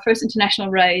that was our first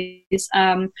international race,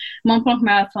 Mont Blanc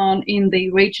Marathon in the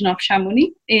region of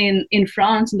Chamonix in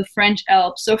France in the French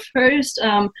Alps. So first,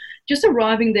 just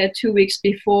arriving there 2 weeks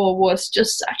before was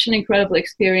just such an incredible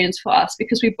experience for us,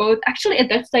 because we both, actually at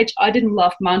that stage, I didn't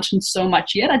love mountains so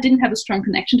much yet. I didn't have a strong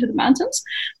connection to the mountains,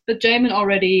 but Jamin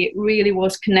already really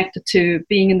was connected to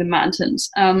being in the mountains.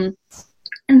 And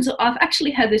so I've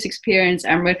actually had this experience,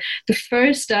 Amrit. The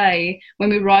first day when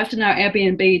we arrived in our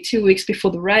Airbnb 2 weeks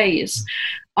before the race,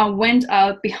 I went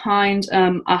out behind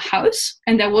our house,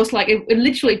 and there was like, it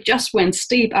literally just went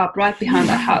steep up right behind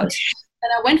our house.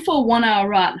 And I went for a 1 hour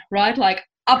run, right? Like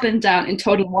up and down in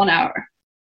total 1 hour.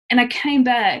 And I came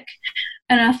back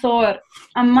and I thought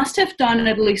I must have done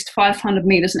at least 500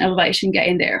 meters in elevation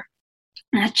gain there.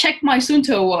 And I checked my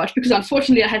Suunto watch, because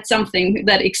unfortunately I had something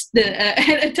that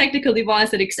a technical device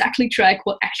that exactly tracked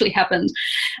what actually happened.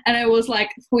 And it was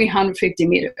like 350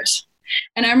 meters.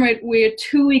 And we're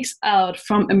 2 weeks out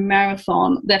from a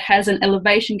marathon that has an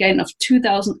elevation gain of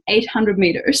 2,800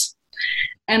 meters.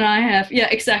 And I have,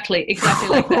 exactly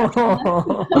like that.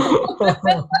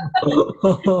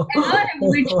 And I have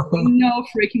literally no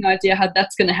freaking idea how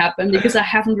that's going to happen, because I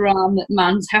haven't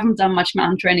done much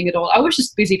mountain training at all. I was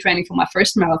just busy training for my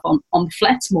first marathon on the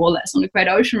flats, more or less, on the Great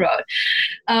Ocean Road.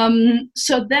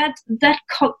 So that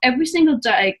every single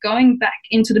day, going back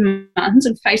into the mountains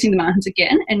and facing the mountains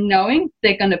again, and knowing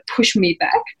they're going to push me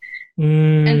back,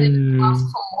 and then ask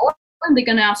for more. And they're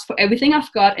going to ask for everything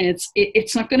I've got, and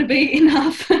it's not going to be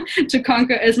enough to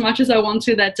conquer as much as I want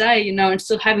to that day, you know, and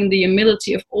still having the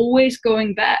humility of always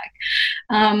going back.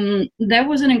 That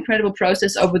was an incredible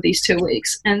process over these 2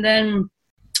 weeks. And then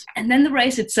the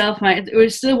race itself, mate, it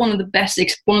was still one of the best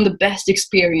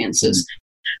experiences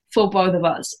for both of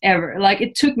us ever. Like,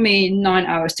 it took me 9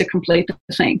 hours to complete the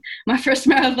thing. My first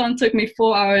marathon took me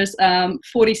 4 hours,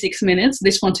 46 minutes.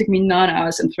 This one took me 9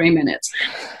 hours and 3 minutes.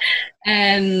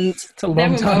 And it's a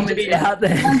long time to be out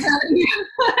there.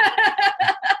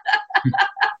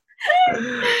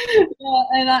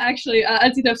 And I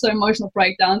did have some emotional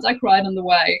breakdowns. I cried on the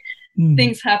way.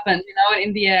 Things happened, and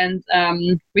in the end,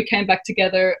 we came back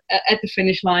together at the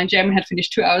finish line. Jamie had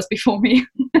finished 2 hours before me.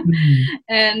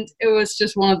 And it was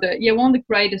just one of the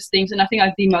greatest things, and I think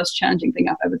the most challenging thing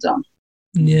I've ever done.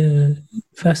 Yeah,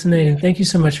 fascinating. Thank you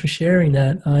so much for sharing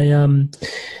that.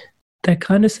 That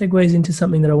kind of segues into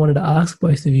something that I wanted to ask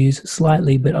both of you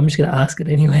slightly, but I'm just going to ask it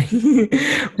anyway,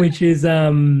 which is,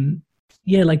 do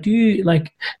you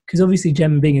because obviously,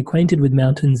 Jem, being acquainted with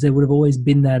mountains, there would have always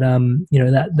been that,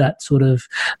 that sort of,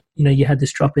 you had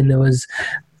this drop in, there was,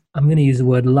 I'm going to use the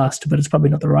word lust, but it's probably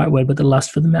not the right word, but the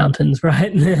lust for the mountains,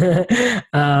 right?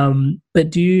 But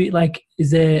do you,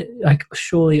 is there,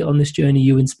 surely on this journey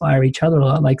you inspire each other a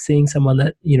lot, seeing someone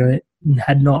that,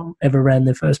 had not ever ran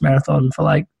their first marathon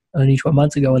for only 12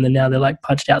 months ago, and then now they're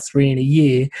punched out 3 in a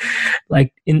year,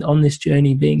 on this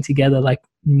journey being together,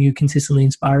 you consistently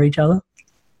inspire each other?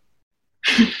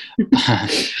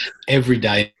 Every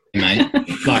day, mate.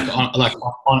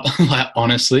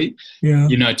 Honestly, yeah.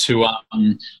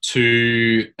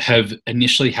 To have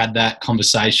initially had that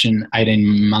conversation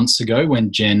 18 months ago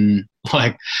when Jen,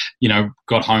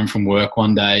 got home from work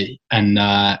one day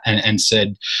and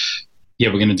said, yeah,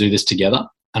 we're going to do this together.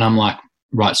 And I'm like,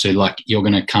 right, so you're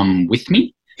going to come with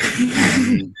me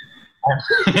and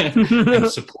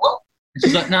support? And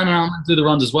she's like, no, I'm going to do the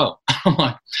runs as well. I'm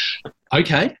like,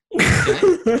 okay.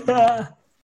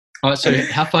 All right, so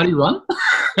how far do you run?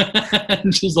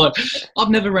 And she's like, I've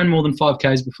never ran more than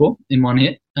 5Ks before in one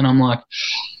hit. And I'm like,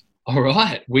 all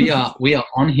right, we are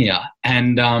on here.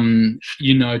 And,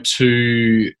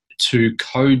 to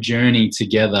co-journey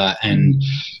together and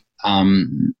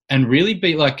really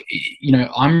be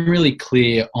I'm really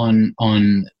clear on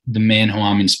the man who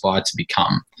I'm inspired to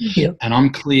become. Yep. And I'm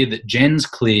clear that Jen's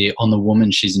clear on the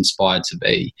woman she's inspired to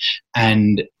be.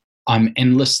 And I'm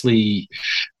endlessly,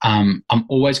 I'm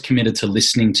always committed to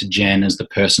listening to Jen as the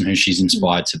person who she's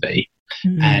inspired to be.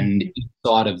 Mm-hmm. And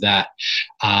inside of that,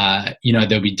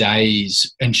 there'll be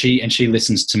days, and she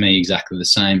listens to me exactly the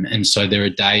same. And so there are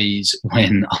days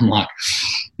when I'm like,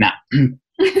 nah,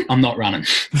 I'm not running.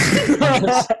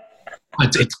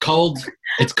 It's cold.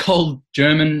 It's cold.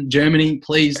 Germany,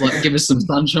 please, give us some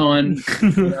sunshine.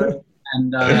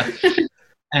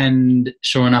 And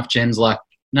sure enough, Jen's like,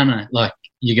 no,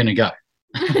 you're gonna go.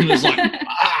 I'm just like, yeah,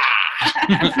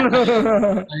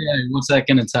 what's that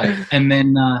gonna take? And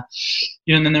then,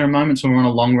 and then there are moments when we're on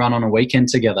a long run on a weekend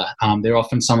together. They're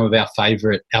often some of our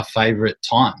favorite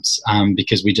times,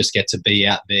 because we just get to be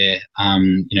out there,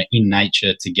 in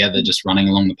nature together, just running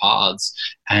along the paths.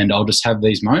 And I'll just have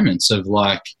these moments of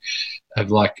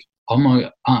oh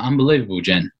my, unbelievable,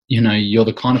 Jen. You're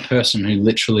the kind of person who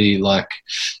literally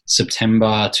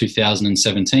September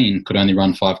 2017 could only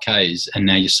run 5Ks, and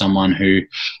now you're someone who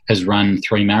has run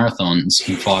 3 marathons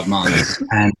in 5 months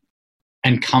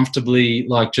and comfortably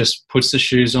just puts the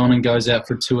shoes on and goes out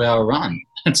for a 2-hour run.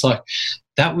 It's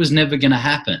that was never going to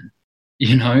happen,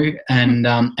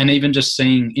 and even just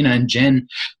seeing,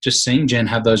 seeing Jen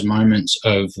have those moments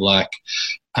of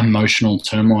emotional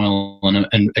turmoil and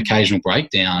an occasional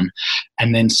breakdown,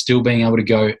 and then still being able to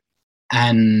go,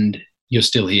 and you're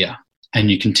still here and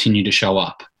you continue to show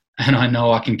up. And I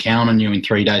know I can count on you in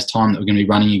 3 days' time that we're going to be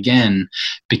running again,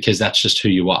 because that's just who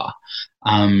you are.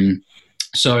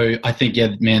 So I think,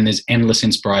 yeah, man, there's endless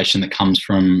inspiration that comes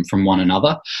from one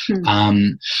another.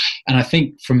 And I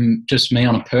think from just me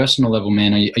on a personal level,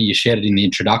 man, you shared it in the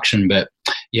introduction, but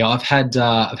yeah, I've had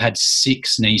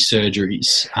 6 knee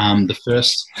surgeries. The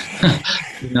first,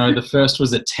 the first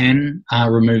was at 10,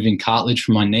 removing cartilage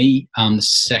from my knee. The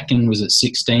second was at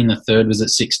 16. The third was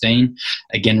at 16,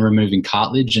 again, removing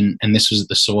cartilage. And this was at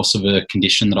the source of a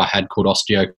condition that I had called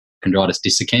osteochondritis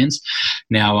dissecans.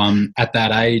 Now, at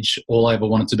that age, all I ever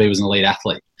wanted to be was an elite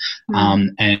athlete.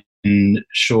 And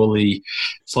slowly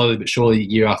but surely,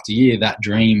 year after year, that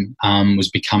dream was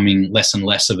becoming less and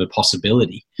less of a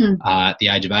possibility. At the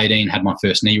age of 18, had my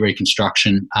first knee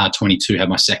reconstruction. 22, had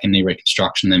my second knee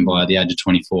reconstruction. Then by the age of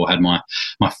 24, had my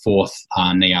fourth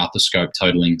knee arthroscope,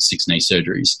 totaling 6 knee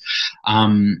surgeries.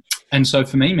 And so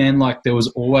for me, man, there was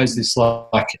always this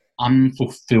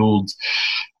unfulfilled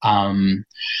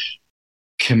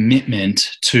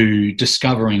commitment to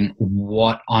discovering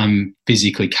what I'm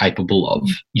physically capable of.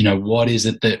 What is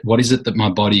it that my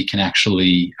body can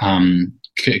actually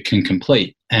can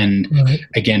complete? And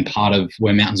again, part of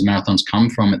where Mountains and Marathons come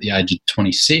from at the age of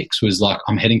 26 was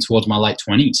I'm heading towards my late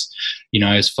 20s.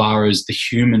 As far as the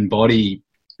human body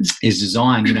is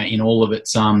designed, in all of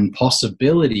its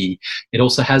possibility, it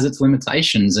also has its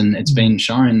limitations, and it's been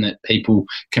shown that people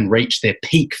can reach their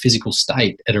peak physical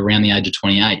state at around the age of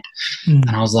 28. And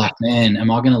I was like, man,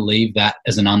 am I going to leave that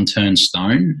as an unturned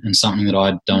stone and something that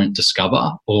I don't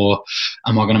discover, or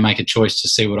am I going to make a choice to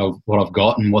see what I've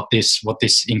got and what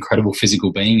this incredible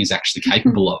physical being is actually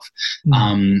capable of?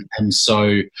 And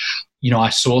so, I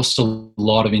sourced a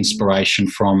lot of inspiration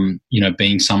from,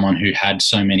 being someone who had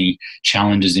so many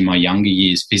challenges in my younger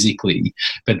years physically,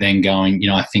 but then going,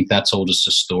 I think that's all just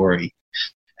a story.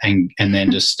 And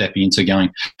then just stepping into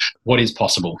going, what is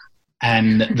possible?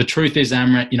 And the truth is,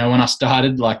 Amrit, when I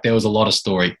started, there was a lot of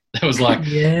story. There was dude,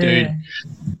 I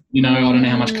don't know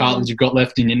how much cartilage you've got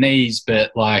left in your knees,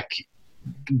 but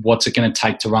what's it going to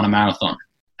take to run a marathon?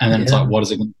 And then it's what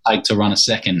is it going to take to run a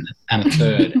second and a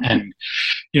third? And,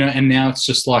 and now it's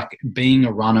just being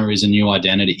a runner is a new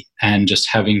identity, and just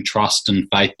having trust and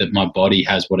faith that my body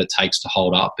has what it takes to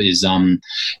hold up is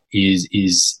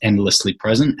endlessly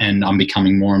present. And I'm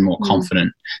becoming more and more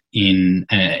confident in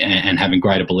and having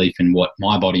greater belief in what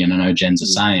my body, and I know Jen's the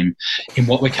same, in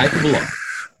what we're capable of.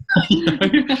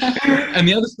 And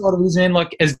the other side of it is, man,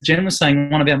 as Jen was saying,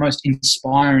 one of our most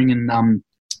inspiring and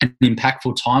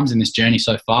impactful times in this journey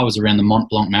so far was around the Mont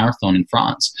Blanc Marathon in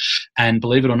France. And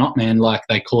believe it or not, man,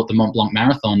 they call it the Mont Blanc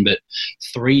Marathon, but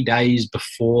 3 days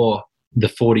before the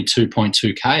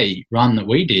 42.2K run that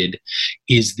we did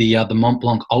is the Mont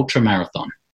Blanc Ultra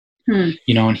Marathon. And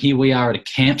here we are at a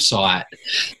campsite,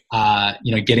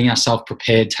 getting ourselves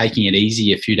prepared, taking it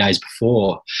easy a few days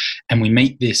before, and we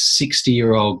meet this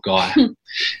 60-year-old guy,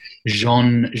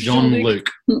 Jean-Luc.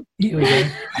 Here we go.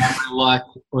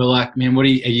 We're like, man, are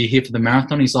you here for the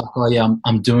marathon? He's like, oh yeah,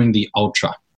 I'm doing the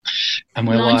ultra. And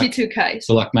we're 92 Ks.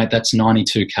 We're like, mate, that's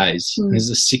 92 Ks. This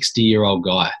is a 60-year-old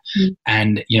guy.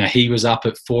 And, he was up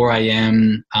at 4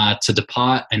 a.m. To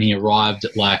depart, and he arrived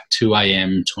at 2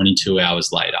 a.m. 22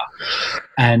 hours later.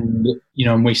 And,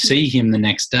 and we see him the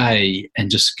next day and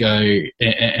just go,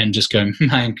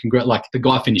 man, congrats. The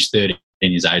guy finished third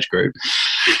in his age group.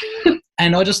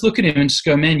 And I just look at him and just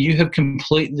go, man, you have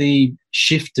completely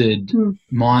shifted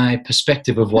my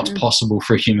perspective of what's possible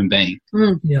for a human being.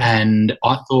 And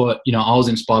I thought, I was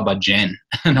inspired by Jen,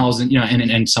 and I was,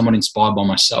 and somewhat inspired by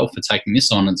myself for taking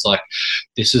this on. It's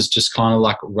this is just kind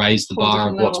of raise the bar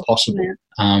of what's possible.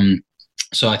 Yeah.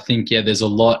 So I think, there's a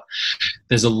lot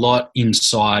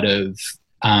inside of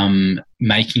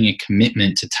making a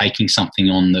commitment to taking something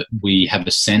on that we have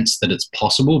a sense that it's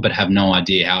possible but have no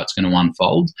idea how it's going to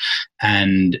unfold.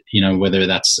 And whether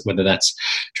that's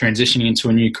transitioning into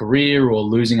a new career, or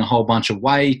losing a whole bunch of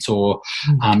weight, or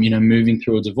moving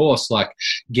through a divorce,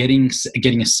 getting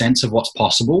a sense of what's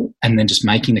possible, and then just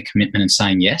making the commitment and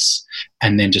saying yes,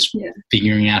 and then just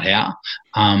figuring out how.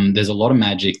 There's a lot of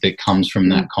magic that comes from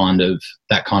that kind of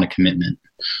commitment.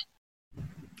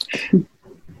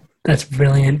 That's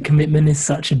brilliant. Commitment is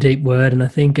such a deep word. And I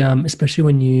think, especially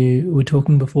when you were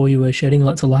talking before, you were shedding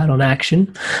lots of light on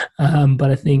action.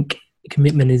 But I think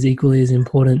commitment is equally as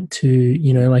important to,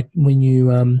 when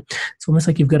you, it's almost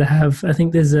like you've got to have, I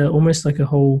think there's a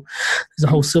whole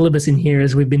syllabus in here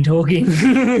as we've been talking.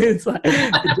 It's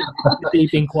the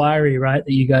deep inquiry, right?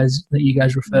 That you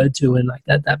guys referred to, and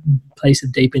that place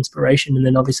of deep inspiration. And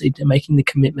then obviously making the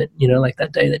commitment,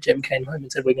 that day that Jem came home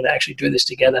and said, we're going to actually do this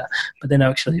together, but then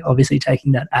actually obviously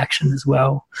taking that action as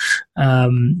well.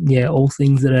 All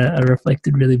things that are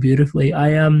reflected really beautifully.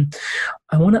 I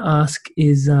want to ask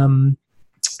is,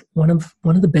 one of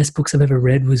the best books I've ever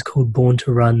read was called Born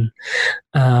to Run.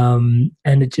 And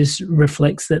it just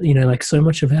reflects that, so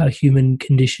much of our human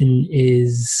condition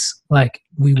is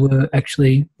we were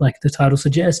actually, the title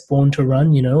suggests, born to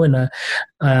run,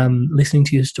 and listening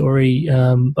to your story,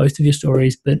 both of your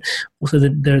stories, but also the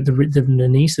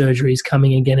knee surgeries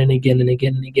coming again and again and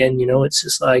again and again, it's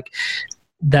just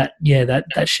that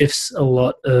shifts a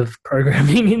lot of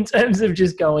programming in terms of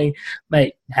just going,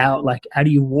 mate, how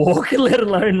do you walk, let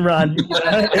alone run?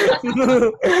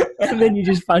 And then you're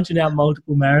just punching out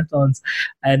multiple marathons,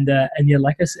 and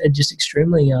like I said, just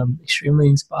extremely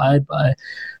inspired by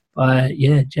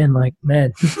Jen,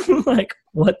 man,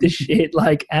 what the shit?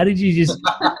 How did you just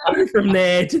go from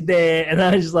there to there? And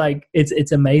I was just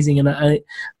it's amazing. And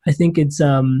I think it's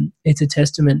a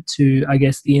testament to, I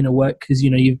guess, the inner work, because, you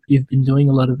know, you've been doing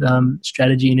a lot of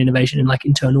strategy and innovation and like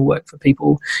internal work for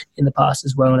people in the past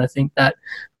as well. And I think that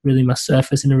really must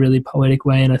surface in a really poetic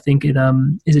way. And I think it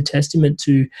is a testament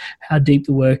to how deep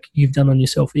the work you've done on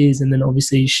yourself is, and then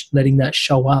obviously letting that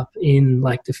show up in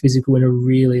like the physical in a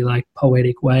really like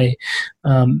poetic way,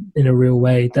 in a real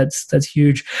way. That's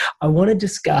huge. I want to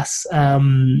discuss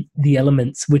the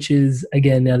elements, which is,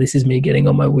 again, now this is me getting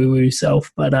on my woo-woo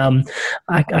self, but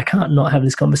I can't not have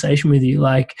this conversation with you.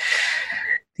 Like,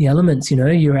 the elements, you know,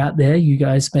 you're out there, you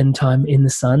guys spend time in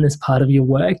the sun as part of your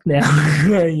work now.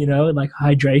 You know, like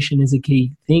hydration is a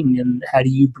key thing, and how do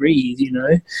you breathe, you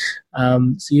know?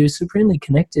 So you're supremely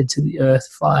connected to the earth,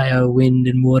 fire, wind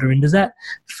and water. And does that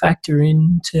factor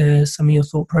into some of your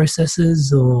thought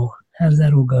processes, or how does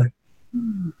that all go?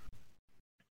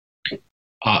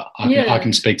 I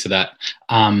can speak to that.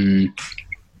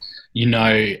 You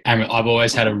know, I've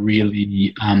always had a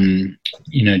really,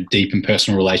 you know, deep and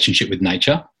personal relationship with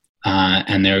nature.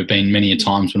 And there have been many a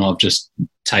times when I've just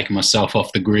taken myself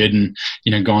off the grid and,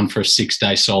 you know, gone for a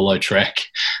 6-day solo trek,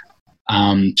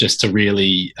 just to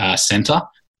really center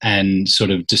and sort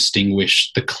of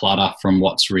distinguish the clutter from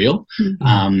what's real.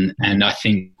 And I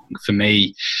think for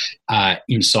me,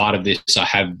 inside of this, I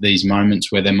have these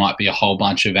moments where there might be a whole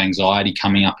bunch of anxiety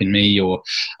coming up in me, or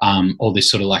all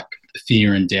this sort of like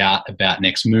fear and doubt about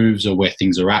next moves or where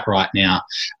things are at right now.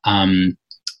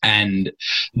 And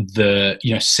the,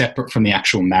 you know, separate from the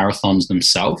actual marathons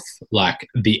themselves, like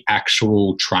the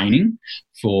actual training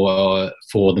for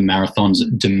the marathons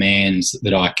demands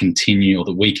that I continue, or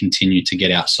that we continue to get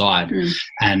outside.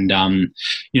 And,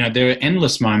 you know, there are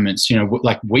endless moments, you know,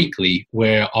 like weekly,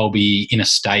 where I'll be in a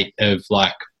state of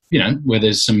like, you know, where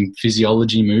there's some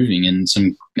physiology moving and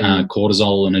some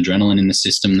cortisol and adrenaline in the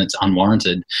system that's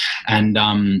unwarranted.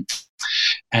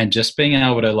 And just being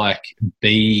able to like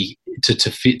be,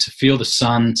 to feel the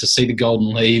sun, to see the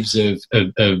golden leaves of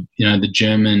you know, the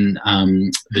German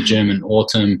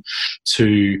autumn,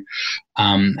 to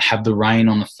have the rain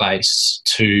on the face,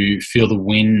 to feel the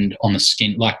wind on the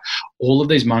skin, like all of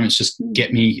these moments just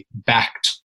get me back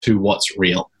to what's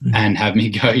real, and have me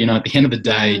go, you know, at the end of the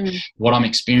day, what I'm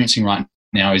experiencing right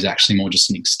now is actually more just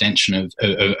an extension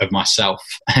of myself.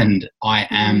 And I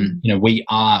am, you know, we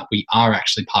are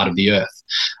actually part of the earth.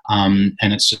 And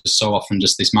it's just so often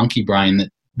just this monkey brain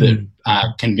that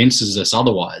convinces us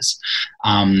otherwise.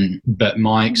 But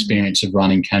my experience of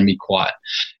running can be quite,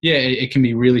 it can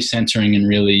be really centering and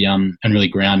really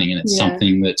grounding. And it's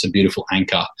something that's a beautiful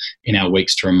anchor in our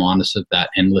weeks to remind us of that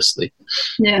endlessly.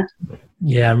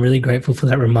 Yeah, I'm really grateful for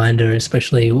that reminder,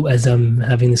 especially as I'm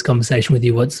having this conversation with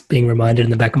you. What's being reminded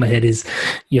in the back of my head is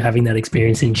you're having that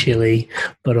experience in Chile,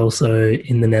 but also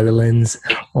in the Netherlands,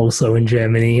 also in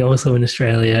Germany, also in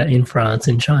Australia, in France,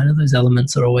 in China. Those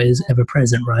elements are always ever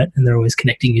present, right? And they're always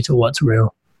connecting you to what's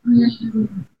real.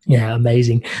 Yeah,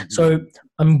 amazing. So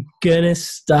I'm going to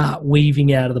start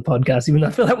weaving out of the podcast, even though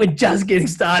I feel like we're just getting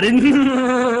started.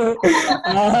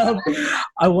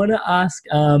 I want to ask,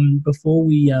 before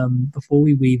we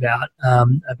weave out,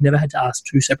 I've never had to ask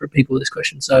two separate people this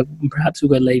question, so perhaps we'll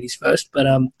go ladies first. But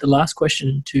the last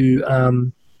question to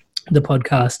the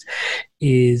podcast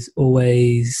is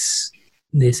always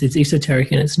this. It's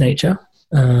esoteric in its nature.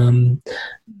 And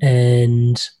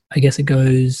I guess it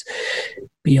goes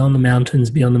beyond the mountains,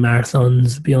 beyond the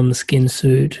marathons, beyond the skin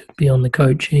suit, beyond the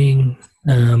coaching,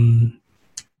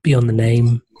 beyond the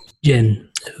name. Jen,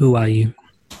 who are you?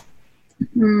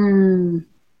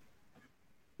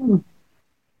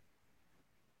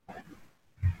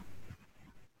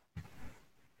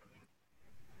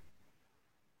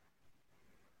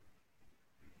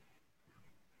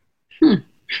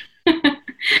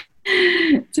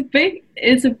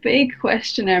 It's a big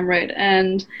question, Amrit,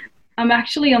 and I'm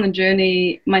actually on the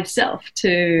journey myself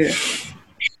to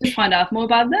find out more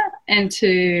about that and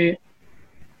to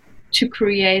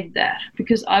create that,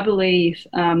 because I believe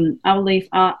I'm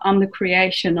the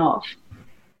creation of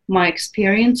my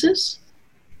experiences,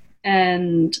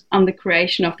 and I'm the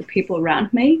creation of the people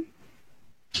around me,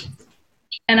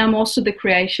 and I'm also the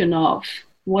creation of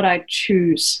what I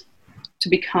choose to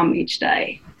become each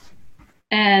day.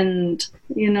 And,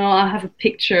 you know, I have a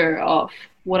picture of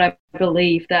what I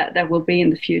believe that will be in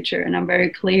the future, and I'm very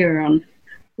clear on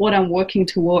what I'm working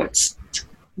towards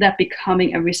that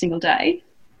becoming every single day.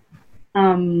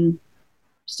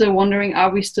 So wondering, are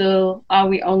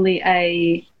we only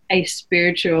a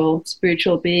spiritual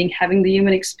being having the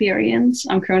human experience?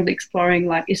 I'm currently exploring,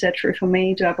 like, is that true for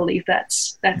me? Do I believe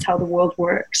that's how the world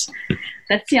works?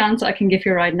 That's the answer I can give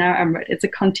you right now, Amrit. It's a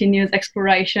continuous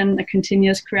exploration, a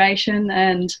continuous creation,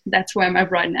 and that's where I'm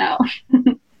at right now.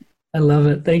 I love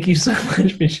it. Thank you so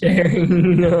much for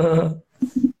sharing.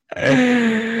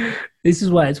 This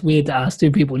is why it's weird to ask two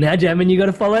people. Now, Jamin, you got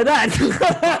to follow that.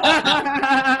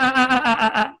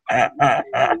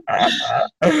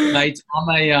 Mate,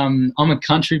 I'm a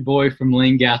country boy from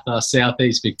Leongatha,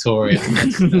 southeast Victoria.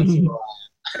 That's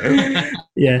right.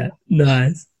 Yeah,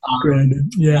 nice. Brandon.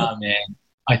 Yeah, man.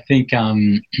 I think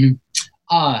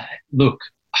look,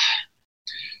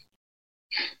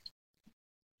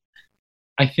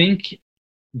 I think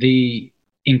the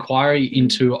inquiry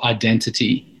into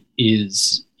identity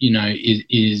is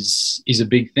a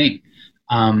big thing,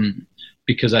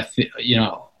 because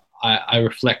I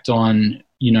reflect on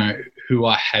who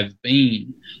I have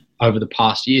been over the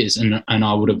past years, and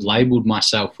I would have labelled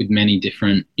myself with many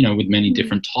different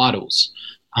titles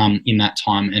in that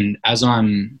time. And as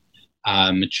I'm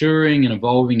maturing and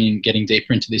evolving and getting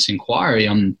deeper into this inquiry,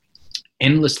 I'm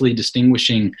endlessly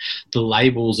distinguishing the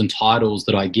labels and titles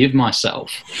that I give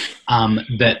myself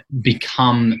that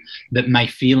may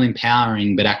feel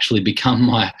empowering but actually become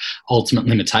my ultimate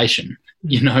limitation.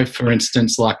 For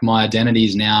instance, like my identity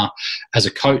is now as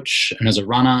a coach and as a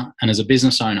runner and as a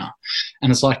business owner.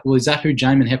 And it's like, well, is that who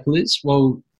Jamin Heppel is?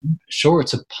 Well, sure,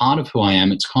 it's a part of who I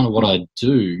am. It's kind of what I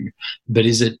do, but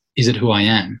is it who I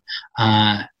am?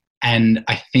 And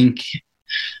I think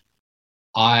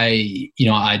I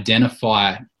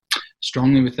identify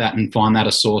strongly with that and find that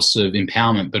a source of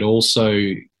empowerment, but also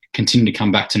continue to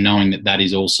come back to knowing that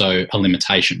is also a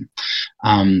limitation.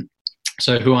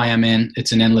 So who I am, man,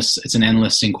 it's an endless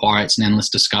inquiry. It's an endless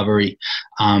discovery.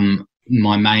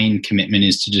 My main commitment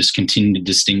is to just continue to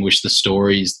distinguish the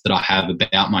stories that I have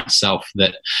about myself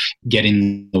that get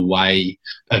in the way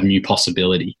of new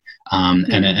possibility. And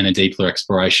a deeper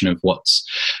exploration of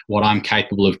what I'm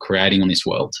capable of creating on this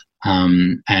world.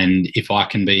 And if I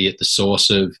can be at the source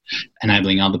of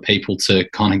enabling other people to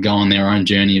kind of go on their own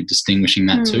journey of distinguishing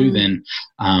that too, then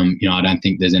I don't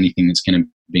think there's anything that's going to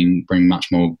bring much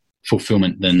more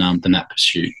fulfillment than that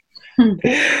pursuit.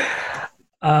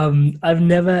 I've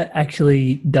never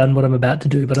actually done what I'm about to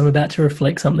do, but I'm about to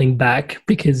reflect something back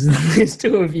because there's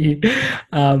two of you.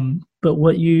 But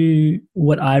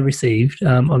what I received,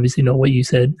 obviously not what you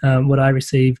said, what I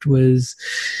received was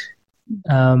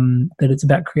that it's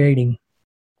about creating.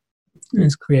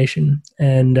 It's creation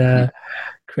and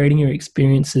creating your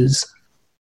experiences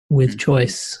with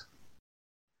choice.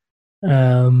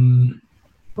 And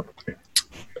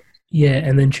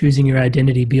then choosing your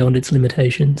identity beyond its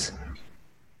limitations.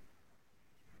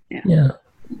 Yeah,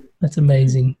 that's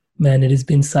amazing. Man, it has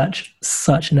been such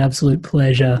an absolute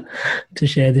pleasure to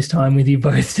share this time with you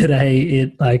both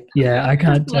today. I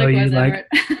can't tell you how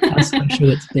special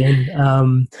it's been.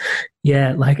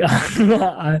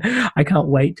 I can't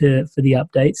wait for the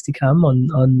updates to come on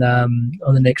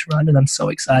the next run, and I'm so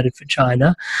excited for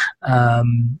China.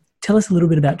 Tell us a little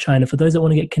bit about China for those that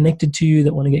want to get connected to you,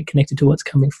 that want to get connected to what's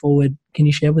coming forward. Can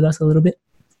you share with us a little bit?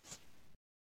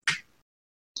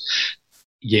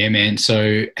 Yeah, man.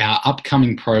 So our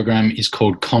upcoming program is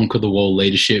called Conquer the Wall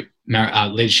Leadership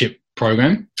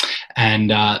Program.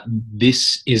 And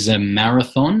this is a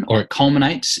marathon, or it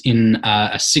culminates in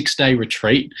a 6-day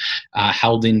retreat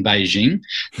held in Beijing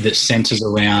that centers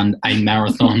around a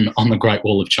marathon on the Great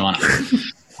Wall of China.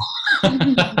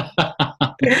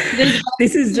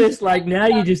 This is just like, now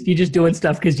you're just doing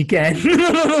stuff because you can.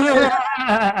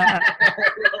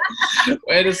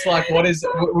 We're just like, what is, the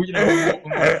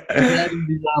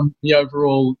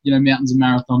overall, Mountains and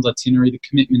Marathons itinerary. The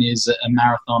commitment is a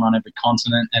marathon on every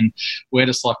continent, and we're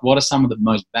just like, what are some of the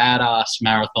most badass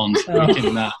marathons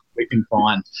we can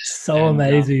find? So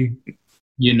amazing.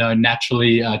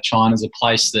 Naturally, China's a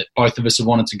place that both of us have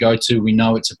wanted to go to. We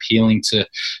know it's appealing to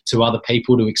other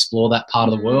people to explore that part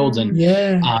of the world. And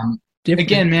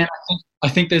again, man, I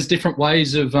think there's different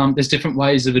ways of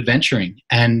adventuring,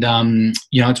 and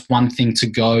it's one thing to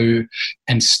go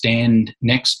and stand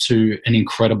next to an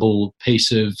incredible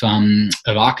piece of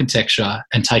architecture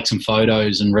and take some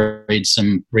photos and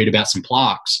read about some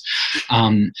plaques,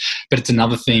 but it's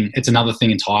another thing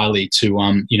entirely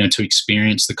to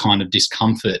experience the kind of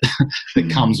discomfort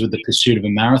that comes with the pursuit of a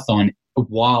marathon,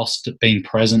 whilst being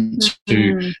present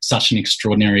to such an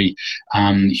extraordinary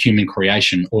human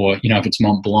creation, or if it's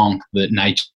Mont Blanc, that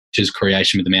nature's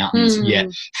creation with the mountains, yet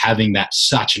having that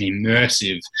such an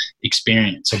immersive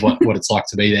experience of what it's like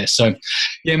to be there. So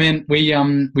yeah, man,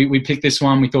 we picked this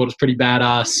one. We thought it was pretty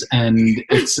badass, and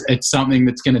it's something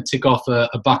that's going to tick off a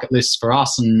bucket list for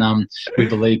us, and we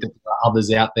believe that there are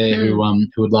others out there who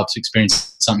would love to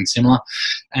experience something similar.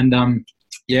 And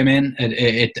yeah, man,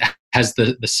 it has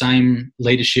the same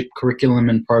leadership curriculum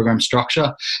and program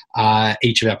structure.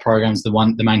 Each of our programs,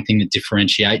 the main thing that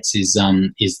differentiates is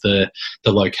the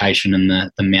location and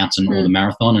the mountain or the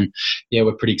marathon. And yeah,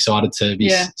 we're pretty excited to be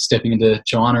stepping into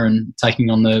China and taking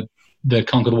on the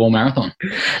Conquer the Wall Marathon.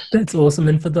 That's awesome.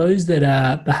 And for those that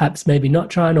are perhaps maybe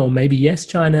not China or maybe yes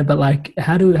China, but like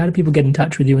how do people get in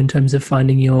touch with you in terms of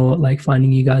finding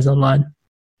you guys online?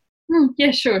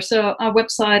 Yeah, sure. So our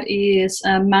website is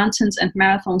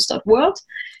mountainsandmarathons.world.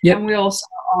 Yep. And we're also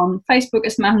on Facebook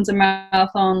as Mountains and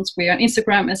Marathons. We're on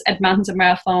Instagram as @Mountains and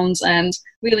Marathons. And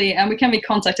really, we can be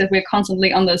contacted. We're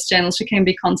constantly on those channels. We can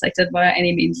be contacted by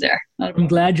any means there. I'm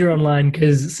glad you're online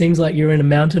because it seems like you're in a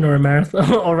mountain or a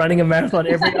marathon or running a marathon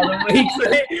every other week. So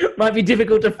it might be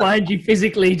difficult to find you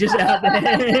physically just out there.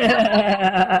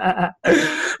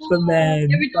 But man,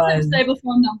 yeah, we don't have a stable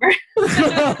phone number.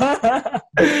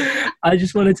 I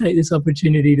just want to take this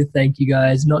opportunity to thank you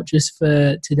guys, not just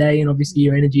for today and obviously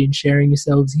your energy and sharing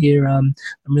yourselves here. I'm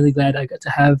really glad I got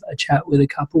to have a chat with a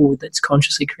couple that's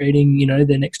consciously creating,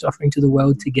 their next offering to the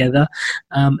world together,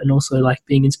 and also like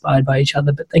being inspired by each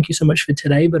other. But thank you so much for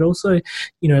today. But also,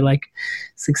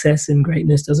 success and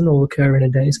greatness doesn't all occur in a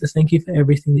day. So thank you for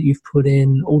everything that you've put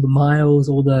in, all the miles,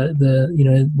 all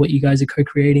the what you guys are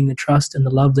co-creating, the trust and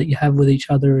the love that you have with each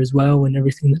other as well, and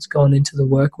everything that's gone into the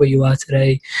work where you are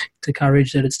today, the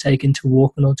courage that it's taken to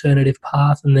walk an alternative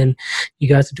path. And then you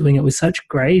guys are doing it with such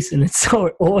grace, and it's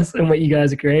so awesome what you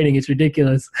guys are creating. It's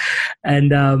ridiculous.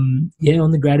 And on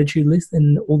the gratitude list,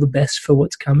 and all the best for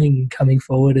what's coming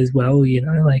forward as well.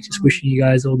 Just wishing you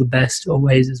guys all the best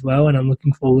always as well. And I'm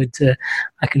looking forward to,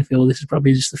 I can feel this is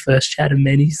probably just the first chat of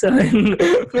many. So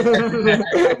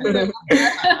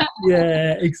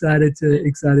yeah, excited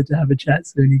to have a chat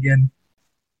soon again.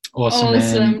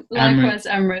 Awesome, man. Likewise,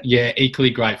 Amrit. Yeah, equally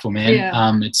grateful, man.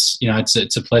 Yeah.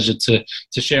 It's a pleasure to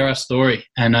share our story,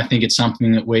 and I think it's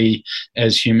something that we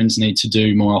as humans need to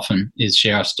do more often, is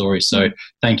share our story. So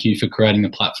thank you for creating the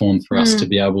platform for us to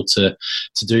be able to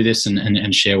do this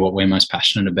and share what we're most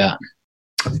passionate about.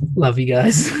 Love you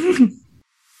guys.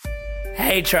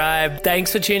 Hey tribe,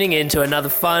 thanks for tuning in to another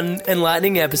fun,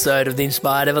 enlightening episode of The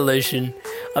Inspired Evolution.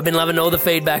 I've been loving all the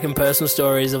feedback and personal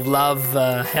stories of love,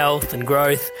 health and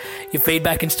growth. Your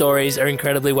feedback and stories are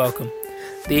incredibly welcome.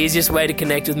 The easiest way to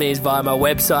connect with me is via my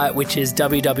website, which is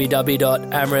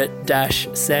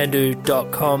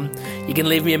www.amrit-sandhu.com. You can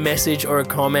leave me a message or a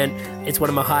comment. It's one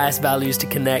of my highest values to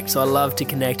connect, so I love to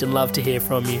connect and love to hear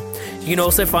from you. You can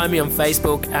also find me on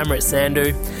Facebook, Amrit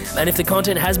Sandhu. And if the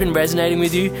content has been resonating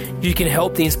with you, you can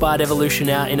help The Inspired Evolution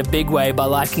out in a big way by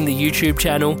liking the YouTube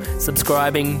channel,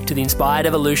 subscribing to The Inspired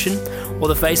Evolution, or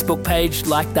the Facebook page,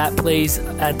 like that please,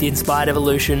 at The Inspired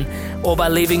Evolution, or by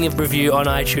leaving a review on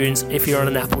iTunes if you're on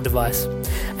an Apple device.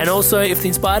 And also, if the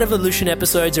Inspired Evolution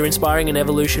episodes are inspiring an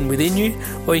evolution within you,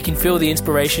 or you can feel the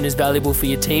inspiration is valuable for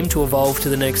your team to evolve to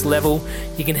the next level,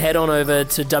 you can head on over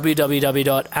to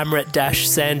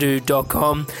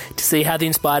www.amrit-sandhu.com to see how the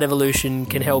Inspired Evolution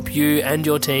can help you and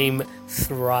your team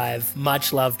thrive.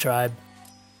 Much love, tribe.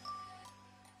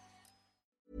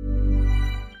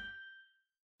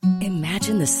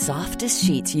 Imagine the softest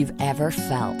sheets you've ever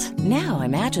felt. Now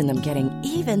imagine them getting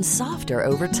even softer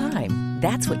over time.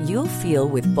 That's what you'll feel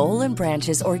with Boll &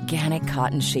 Branch's organic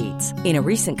cotton sheets. In a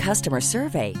recent customer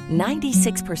survey,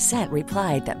 96%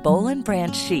 replied that Boll &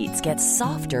 Branch sheets get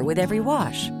softer with every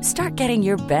wash. Start getting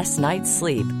your best night's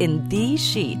sleep in these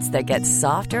sheets that get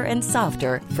softer and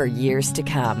softer for years to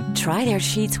come. Try their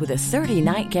sheets with a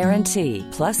 30-night guarantee.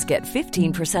 Plus, get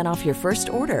 15% off your first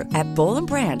order at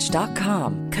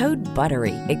bollandbranch.com. Code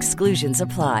BUTTERY. Exclusions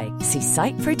apply. See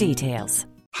site for details.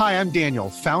 Hi, I'm Daniel,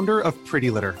 founder of Pretty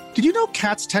Litter. Did you know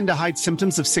cats tend to hide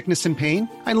symptoms of sickness and pain?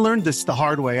 I learned this the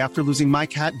hard way after losing my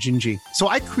cat, Gingy. So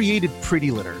I created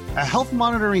Pretty Litter, a health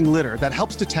monitoring litter that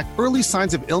helps detect early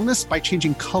signs of illness by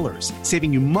changing colors,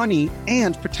 saving you money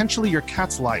and potentially your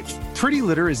cat's life. Pretty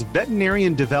Litter is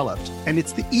veterinarian developed, and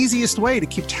it's the easiest way to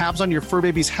keep tabs on your fur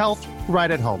baby's health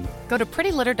right at home. Go to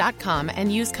prettylitter.com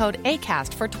and use code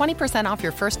ACAST for 20% off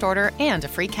your first order and a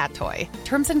free cat toy.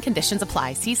 Terms and conditions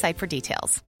apply. See site for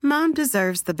details. Mom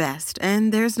deserves the best,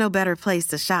 and there's no better place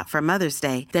to shop for Mother's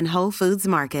Day than Whole Foods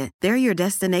Market. They're your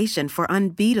destination for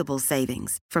unbeatable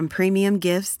savings, from premium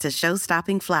gifts to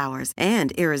show-stopping flowers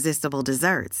and irresistible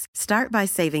desserts. Start by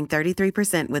saving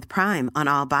 33% with Prime on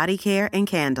all body care and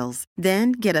candles.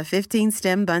 Then get a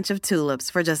 15-stem bunch of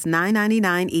tulips for just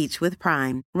 $9.99 each with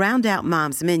Prime. Round out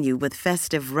Mom's menu with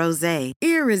festive rosé,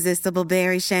 irresistible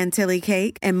berry chantilly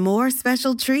cake, and more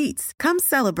special treats. Come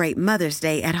celebrate Mother's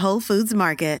Day at Whole Foods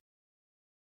Market.